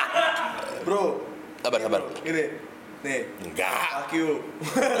 Bro, Sabar. ini. Nih. Enggak. Fuck you.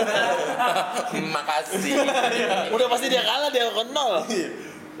 Makasih. Udah pasti dia kalah, dia ke 0.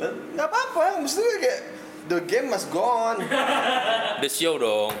 Enggak apa-apa, maksudnya kayak the game must go on. The show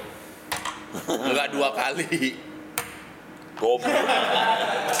dong. Enggak 2 kali. Goblok.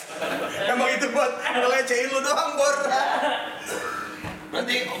 Emang itu buat ngelecehin lu doang, Bor.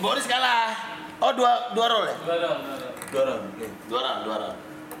 Berarti Boris kalah. Oh, 2 roll ya? 2 round.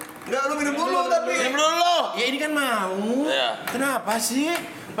 Enggak, lu minum dulu tapi. Minum dulu. Ya ini kan mau. Iya. Kenapa sih?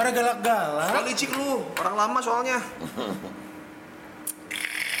 Pada galak-galak. Sekali licik lu, orang lama soalnya.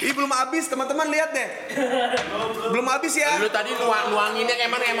 Ih, belum habis, teman-teman lihat deh. Belum habis ya. Lu tadi nuanginnya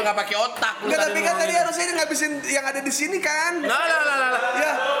kayak mana? Emang gak pakai otak. Lu Enggak, tapi kan tadi nuangin. harusnya ini ngabisin yang ada di sini kan. Lah.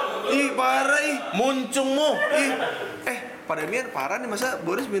 Ya. Ih, parah ih. Muncungmu. Ih. Pada Mian parah nih, masa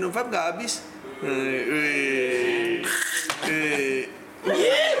Boris minum vape gak habis.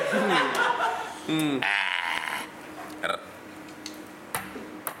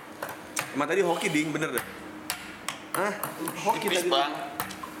 Emang tadi hoki ding, bener deh. Hah? Hoki Tipis, tadi. Bang.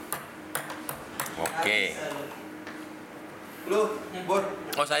 Oke. Lu, Bor,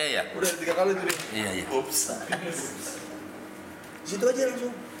 Oh saya ya? udah 3 kali tuh deh. Iya. Ups. Situ aja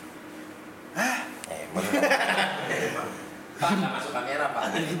langsung. Pak, nggak masuk kamera Pak.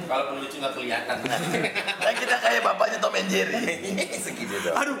 Kalaupun lucu nggak kelihatan. Nah, kita kayak bapaknya Tom and Jerry. Segini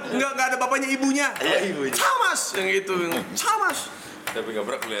dong. Aduh, enggak ada bapaknya, ibunya. Iya, ibunya. Camas yang itu, Camas. Tapi nggak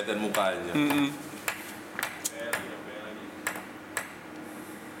pernah kelihatan mukanya.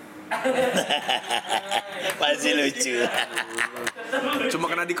 Masih lucu. Cuma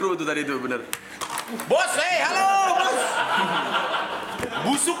kena di kru tuh tadi tuh, bener. Bos, halo bos.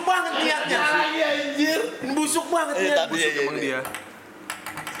 Busuk banget niatnya. Iya anjir. Busuk banget niatnya. Tapi Busuk emang dia.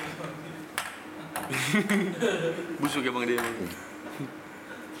 Busuk emang dia.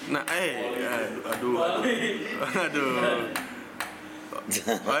 Nah, aduh.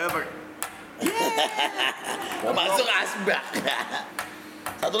 Ayo pakai. Masuk asbak.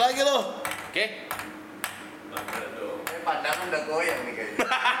 Satu lagi loh. Oke. Pandangan udah goyang nih kayaknya.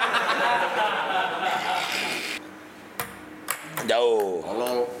 Jauh.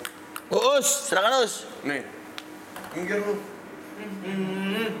 Halo. Us, silakan Us. Nih. Minggir lu.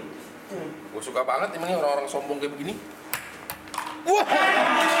 Gue suka banget emangnya orang-orang sombong kayak begini.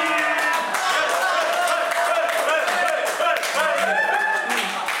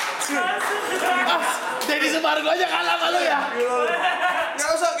 Jadi Semargo aja kalah sama lu ya. Nggak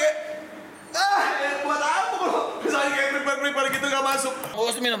usah kayak. Buat apa kalau misalnya kayak prepare gitu nggak masuk.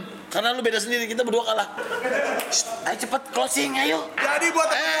 Us minum. Karena lu beda sendiri, kita berdua kalah. Ayo cepet closing, ayo. Jadi buat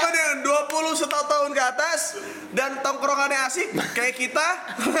teman-teman yang 21 tahun ke atas dan tongkrongannya asik kayak kita,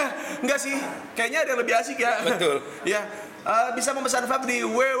 enggak sih, kayaknya ada yang lebih asik ya. Betul. Ya, bisa memesan vape di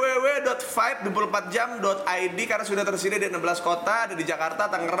www.vape24jam.id karena sudah tersedia di 16 kota, ada di Jakarta,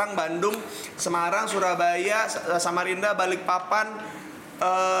 Tangerang, Bandung, Semarang, Surabaya, Samarinda, Balikpapan,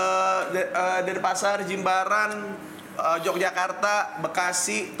 Denpasar, Jimbaran, Yogyakarta,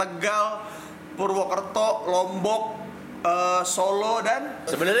 Bekasi, Tegal, Purwokerto, Lombok, Solo dan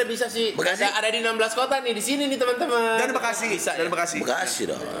Sebenarnya bisa sih. Bekasi. Ada di 16 kota nih di sini nih teman-teman. Bekasi. Bisa Dan ya? Bekasi. Bekasi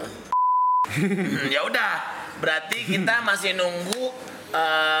dong. Ya udah, berarti kita masih nunggu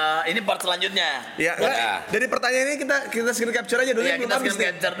ini part selanjutnya. Ya, Ya. dari pertanyaan ini kita screen capture aja dulu. Iya, belum kita habis screen nih.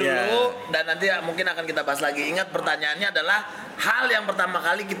 capture dulu dan nanti mungkin akan kita bahas lagi. Ingat pertanyaannya adalah hal yang pertama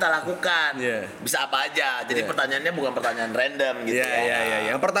kali kita lakukan. Iya. Bisa apa aja. Jadi pertanyaannya bukan pertanyaan random gitu Iya, ya.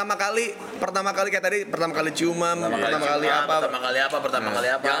 iya. Yang pertama kali kayak tadi, pertama kali ciuman, pertama kali apa? Pertama kali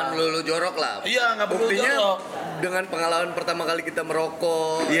apa. Jangan melulu jorok lah. Iya, nggak perlu Buktinya jorok. dengan pengalaman pertama kali kita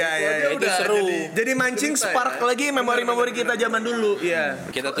merokok. Iya, itu iya, aja itu udah seru. Jadi mancing Selesai, spark kan? lagi memori-memori kita zaman dulu. Iya.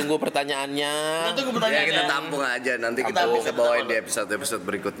 Kita tunggu pertanyaannya. Kita tunggu Ya pertanyaannya. kita tampung aja, nanti kita Tampung, bisa kita bawain tampung. di episode-episode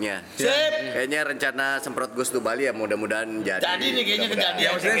berikutnya. Sip. Kayaknya rencana semprot Gus to Bali ya mudah-mudahan jadi. Jadi nih kayaknya Mudah-mudahan.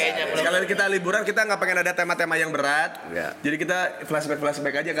 kejadian. Maksudnya Kayaknya sekalian kita liburan kita nggak pengen ada tema-tema yang berat. Iya. Jadi kita flashback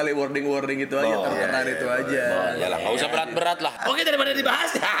aja kali wording itu aja, terkenal itu aja. Ya lah, nggak usah berat-berat lah. Oke, daripada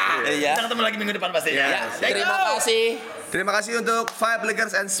dibahas. Iya. Kita ketemu lagi minggu depan pastinya. Ya, Thank you. terima kasih. Terima kasih untuk Five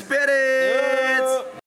Liquors and Spirits.